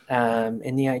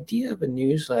 And the idea of a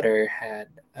newsletter had,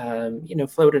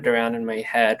 floated around in my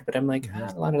head. But I'm like,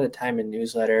 a lot of the time in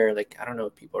newsletter, like, I don't know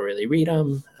if people really read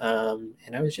them.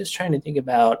 And I was just trying to think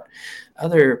about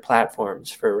other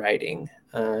platforms for writing.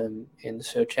 And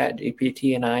so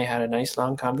ChatGPT and I had a nice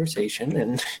long conversation,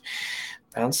 and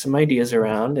bounced some ideas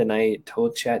around, and I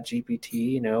told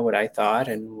ChatGPT, what I thought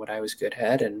and what I was good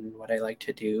at and what I like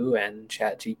to do. And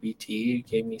ChatGPT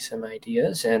gave me some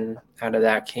ideas, and out of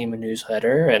that came a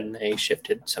newsletter. And I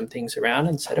shifted some things around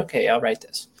and said, okay, I'll write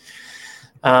this.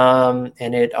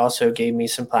 And it also gave me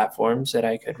some platforms that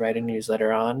I could write a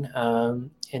newsletter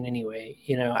on. And anyway,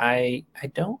 I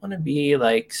don't want to be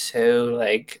so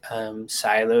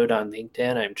siloed on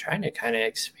LinkedIn. I'm trying to kind of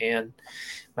expand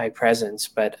my presence,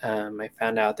 but I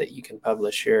found out that you can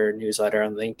publish your newsletter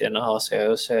on LinkedIn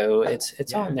also. So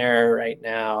it's on there right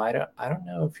now. I don't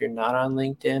know if you're not on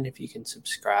LinkedIn, if you can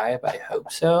subscribe. I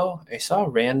hope so. I saw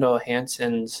Randall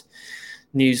Hansen's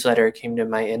newsletter came to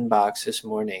my inbox this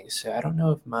morning, so I don't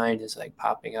know if mine is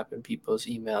popping up in people's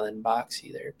email inbox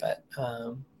either, but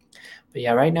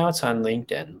yeah, right now it's on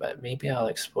LinkedIn, but maybe I'll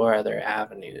explore other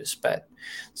avenues. But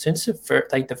since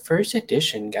the first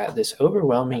edition got this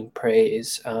overwhelming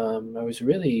praise, I was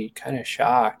really kind of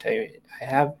shocked. I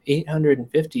have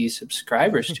 850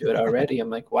 subscribers to it already. I'm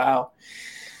like, wow.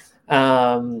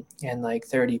 And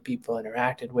 30 people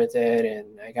interacted with it,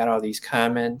 and I got all these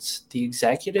comments. The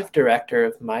executive director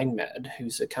of MindMed,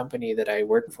 who's a company that I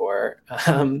work for,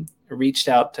 reached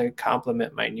out to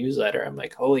compliment my newsletter. I'm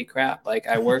like, holy crap,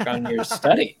 I work on your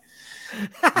study.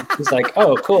 He's like,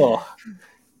 oh, cool.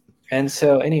 And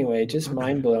so anyway, just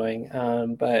mind-blowing.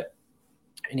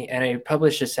 And I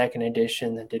published a second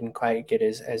edition that didn't quite get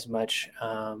as much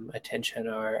attention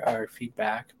or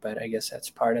feedback, but I guess that's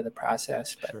part of the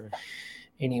process. But sure.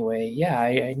 Anyway, yeah,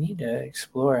 I need to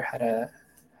explore how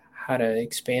to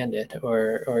expand it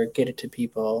or get it to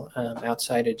people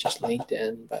outside of just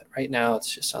LinkedIn. But right now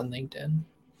it's just on LinkedIn.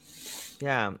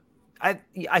 Yeah.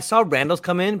 I saw Randall's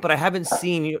come in, but I haven't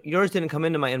seen yours. Didn't come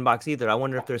into my inbox either. I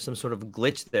wonder if there's some sort of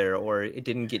glitch there, or it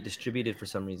didn't get distributed for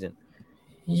some reason.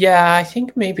 Yeah, I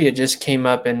think maybe it just came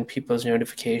up in people's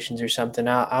notifications or something.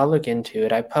 I'll look into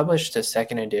it. I published a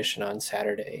second edition on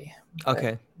Saturday.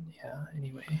 Okay. Yeah.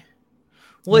 Anyway.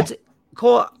 Well, it's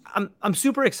Cole. I'm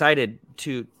super excited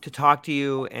to talk to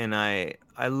you, and I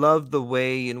love the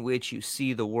way in which you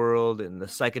see the world and the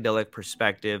psychedelic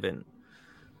perspective and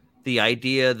the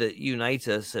idea that unites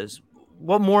us. As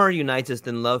what more unites us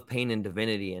than love, pain, and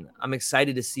divinity? And I'm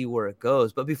excited to see where it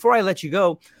goes. But before I let you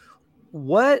go,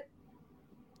 what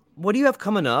do you have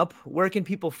coming up? Where can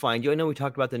people find you? I know we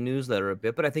talked about the newsletter a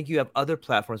bit, but I think you have other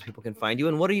platforms people can find you.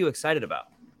 And what are you excited about?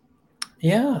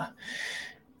 Yeah.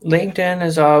 LinkedIn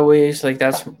is always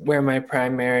that's where my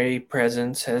primary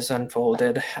presence has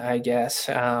unfolded, I guess.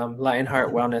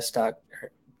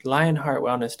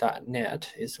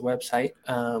 Lionheartwellness.net is the website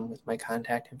with my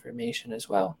contact information as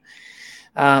well.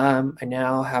 I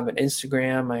now have an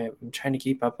Instagram. I'm trying to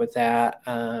keep up with that.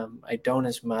 I don't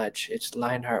as much. It's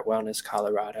Lionheart Wellness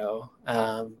Colorado.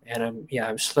 And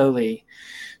I'm slowly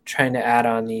trying to add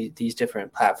on these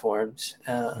different platforms.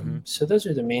 So those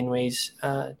are the main ways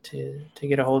to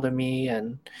get a hold of me.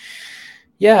 And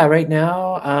yeah, right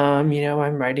now,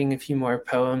 I'm writing a few more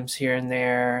poems here and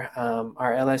there.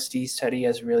 Our LSD study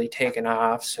has really taken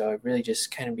off, so I've really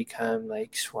just kind of become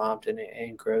swamped and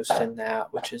engrossed in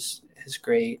that, which is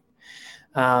great.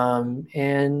 And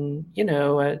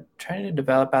trying to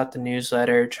develop out the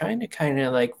newsletter, trying to kind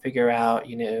of figure out,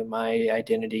 my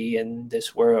identity in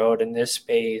this world, in this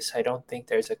space. I don't think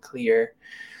there's a clear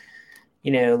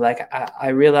I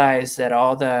realized that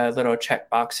all the little check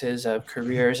boxes of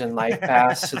careers and life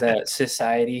paths that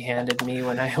society handed me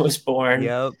when I was born,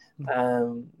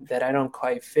 that I don't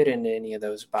quite fit into any of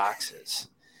those boxes.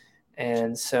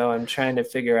 And so I'm trying to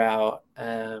figure out,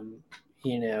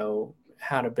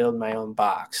 how to build my own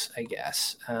box, I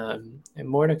guess. And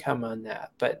more to come on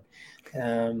that. But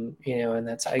and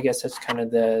I guess that's kind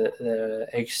of the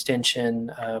extension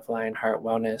of Lionheart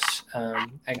Wellness. I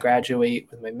graduate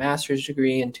with my master's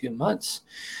degree in 2 months,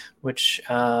 which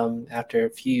after a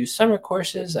few summer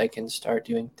courses, I can start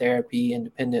doing therapy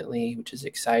independently, which is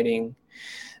exciting.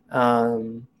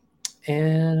 And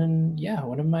yeah,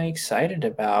 what am I excited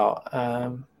about?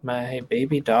 My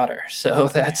baby daughter. So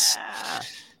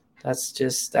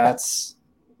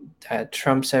that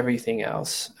trumps everything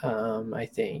else, I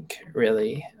think,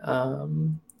 really.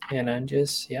 And I'm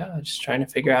just trying to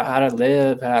figure out how to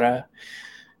live, how to,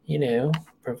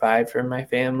 provide for my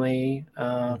family,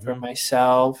 for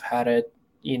myself, how to,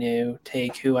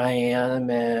 take who I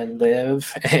am and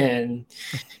live and,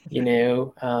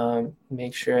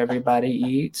 make sure everybody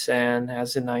eats and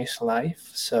has a nice life.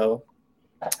 So,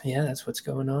 yeah, that's what's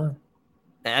going on.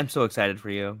 I'm so excited for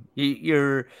you.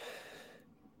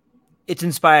 It's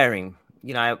inspiring.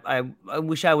 I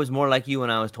wish I was more like you when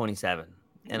I was 27.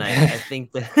 And I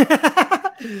think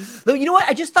that So, you know what?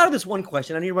 I just thought of this one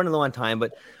question. I need to run low on time,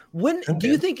 but when do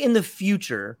you Okay. think in the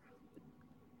future,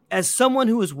 as someone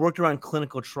who has worked around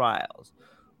clinical trials,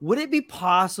 would it be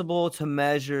possible to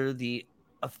measure the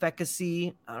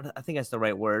efficacy? I think that's the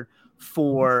right word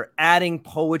for adding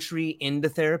poetry into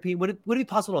therapy. Would it be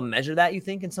possible to measure that? You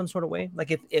think in some sort of way,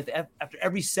 like if after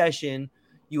every session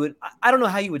you would, I don't know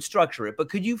how you would structure it, but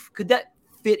could that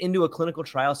fit into a clinical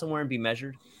trial somewhere and be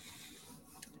measured?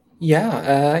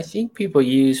 Yeah, I think people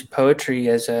use poetry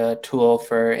as a tool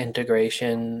for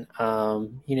integration,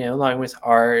 along with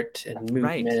art and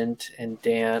Right. movement and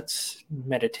dance,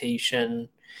 meditation.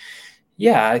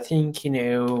 Yeah, I think,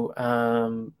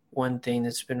 one thing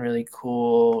that's been really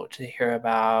cool to hear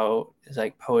about is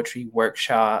like poetry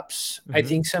workshops. I Mm-hmm.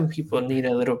 think some people need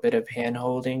a little bit of hand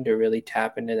holding to really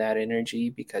tap into that energy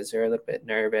because they're a little bit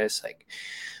nervous. Like,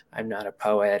 I'm not a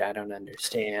poet, I don't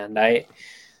understand.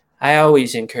 I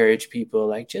always encourage people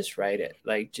like just write it.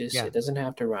 Like just Yeah. it doesn't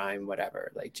have to rhyme,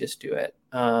 whatever. Like just do it.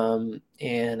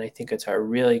 And I think it's a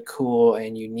really cool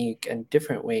and unique and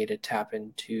different way to tap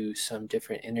into some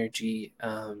different energy.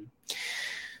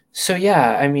 So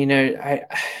yeah, I mean, I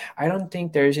don't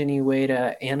think there's any way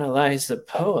to analyze the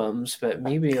poems, but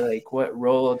maybe like what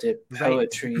role did Right.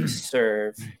 poetry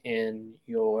serve in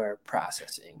your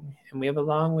processing? And we have a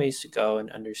long ways to go in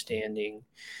understanding,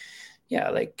 yeah,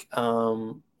 like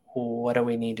what do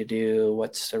we need to do?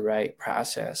 What's the right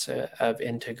process of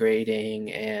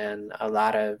integrating? And a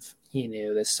lot of,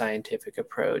 the scientific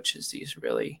approach is these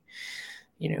really,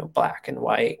 black and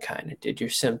white kind of, did your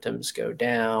symptoms go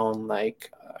down?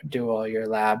 Like, do all your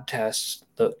lab tests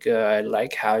look good?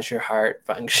 Like, how's your heart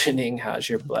functioning? How's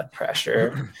your blood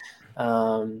pressure?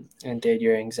 And did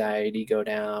your anxiety go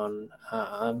down?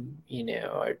 Are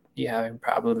you having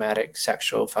problematic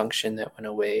sexual function that went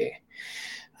away?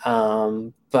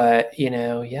 But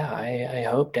yeah, I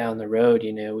hope down the road,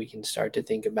 we can start to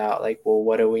think about like, well,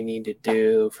 what do we need to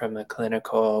do from a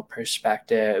clinical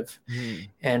perspective, Mhm.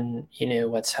 and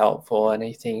what's helpful. And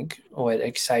I think what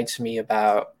excites me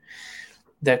about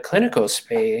the clinical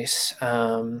space,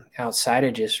 outside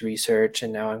of just research,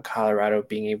 and now in Colorado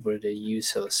being able to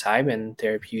use psilocybin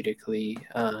therapeutically,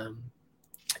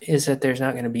 is that there's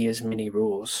not going to be as many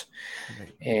rules.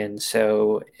 Right. And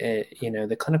so,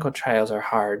 the clinical trials are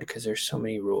hard because there's so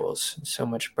many rules, so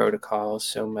much protocol,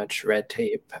 so much red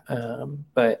tape.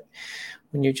 But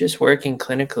when you're just working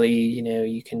clinically,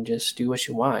 you can just do what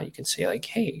you want. You can say like,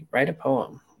 "Hey, write a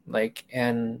poem," like,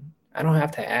 and I don't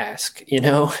have to ask. I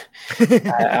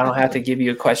don't have to give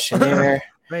you a questionnaire.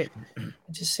 Right.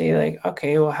 I just say like,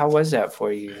 "Okay, well, how was that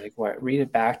for you? Like, what? Read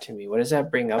it back to me. What does that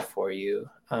bring up for you?"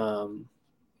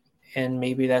 And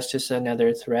maybe that's just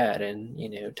another thread, and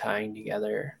tying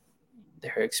together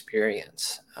their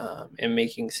experience, and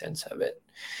making sense of it.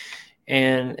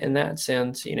 And in that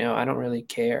sense, I don't really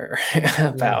care Yeah.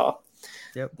 about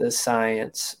Yep. the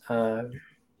science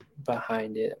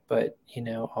behind it, but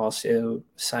also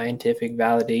scientific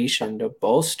validation to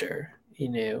bolster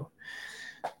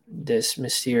this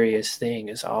mysterious thing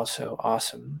is also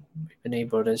awesome. We've been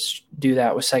able to do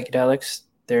that with psychedelics.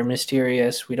 They're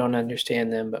mysterious. We don't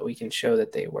understand them, but we can show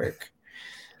that they work.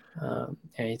 And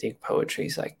I think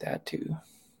poetry's like that too.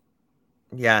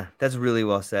 Yeah, that's really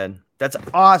well said. That's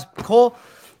awesome. Cole,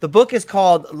 the book is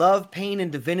called Love, Pain,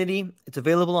 and Divinity. It's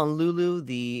available on Lulu.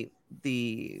 The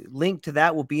link to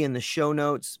that will be in the show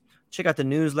notes. Check out the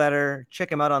newsletter.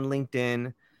 Check him out on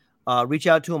LinkedIn. Reach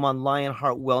out to him on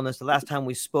Lionheart Wellness. The last time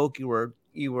we spoke, you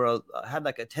had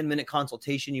like a 10-minute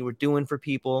consultation you were doing for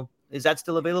people. Is that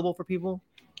still available for people?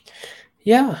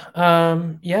 Yeah,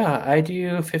 I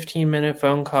do 15-minute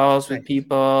phone calls with Right.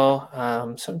 people.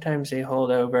 Sometimes they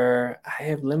hold over. I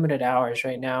have limited hours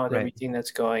right now with Right. everything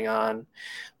that's going on,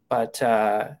 but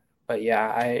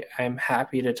yeah, I'm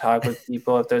happy to talk with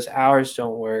people. If those hours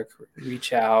don't work,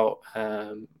 reach out.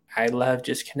 I love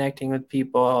just connecting with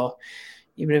people,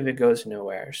 even if it goes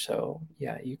nowhere. So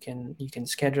yeah, you can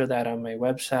schedule that on my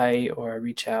website or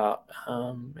reach out,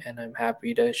 and I'm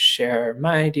happy to share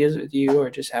my ideas with you or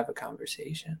just have a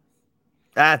conversation.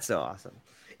 That's awesome.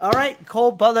 All right,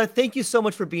 Cole Butler, thank you so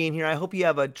much for being here. I hope you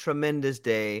have a tremendous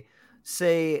day.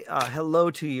 Say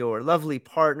hello to your lovely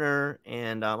partner,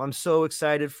 and I'm so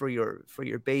excited for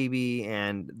your baby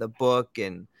and the book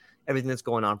and everything that's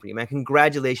going on for you, man.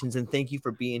 Congratulations and thank you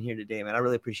for being here today, man. I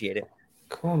really appreciate it.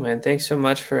 Cool, man. Thanks so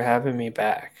much for having me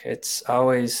back. It's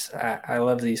always, I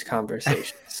love these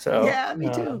conversations. So, Yeah, me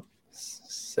too.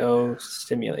 so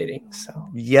stimulating. So.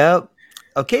 Yep.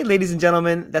 Okay, ladies and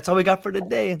gentlemen, that's all we got for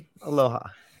today. Aloha.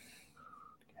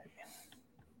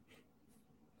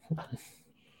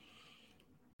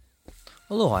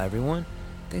 Aloha, everyone.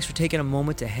 Thanks for taking a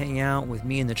moment to hang out with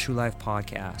me in the True Life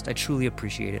Podcast. I truly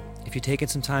appreciate it. If you're taking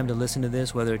some time to listen to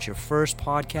this, whether it's your first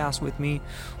podcast with me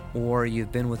or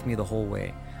you've been with me the whole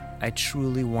way, I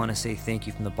truly want to say thank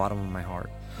you from the bottom of my heart.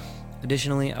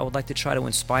 Additionally, I would like to try to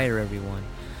inspire everyone.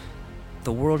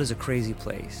 The world is a crazy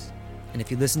place, and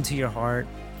if you listen to your heart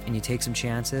and you take some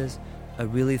chances, I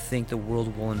really think the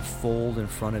world will unfold in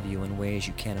front of you in ways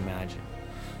you can't imagine.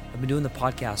 I've been doing the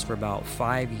podcast for about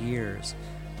 5 years.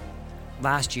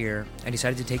 Last year, I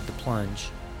decided to take the plunge.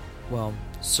 Well,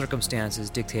 circumstances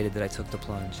dictated that I took the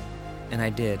plunge, and I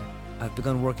did. I've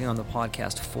begun working on the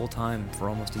podcast full-time for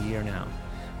almost a year now,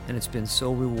 and it's been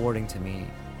so rewarding to me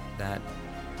that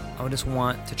I just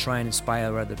want to try and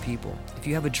inspire other people. If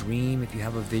you have a dream, if you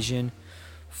have a vision,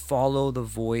 follow the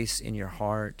voice in your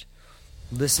heart,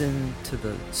 listen to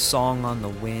the song on the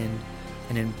wind,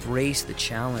 and embrace the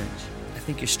challenge. I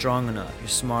think you're strong enough, you're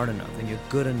smart enough, and you're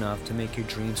good enough to make your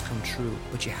dreams come true,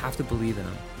 but you have to believe in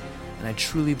them. And I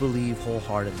truly believe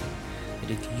wholeheartedly that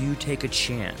if you take a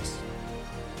chance,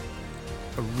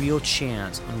 a real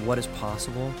chance on what is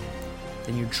possible,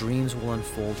 then your dreams will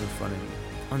unfold in front of you.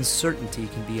 Uncertainty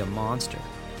can be a monster.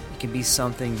 It can be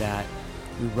something that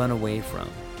we run away from.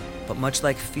 But much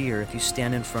like fear, if you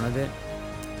stand in front of it,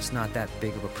 it's not that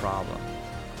big of a problem.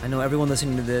 I know everyone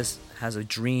listening to this has a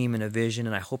dream and a vision,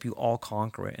 and I hope you all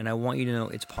conquer it. And I want you to know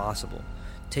it's possible.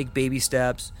 Take baby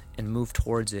steps and move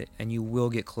towards it, and you will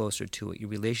get closer to it. Your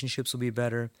relationships will be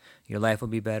better. Your life will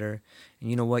be better. And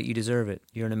you know what? You deserve it.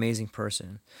 You're an amazing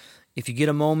person. If you get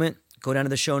a moment, go down to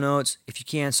the show notes. If you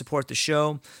can, support the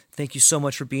show. Thank you so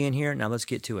much for being here. Now let's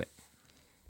get to it.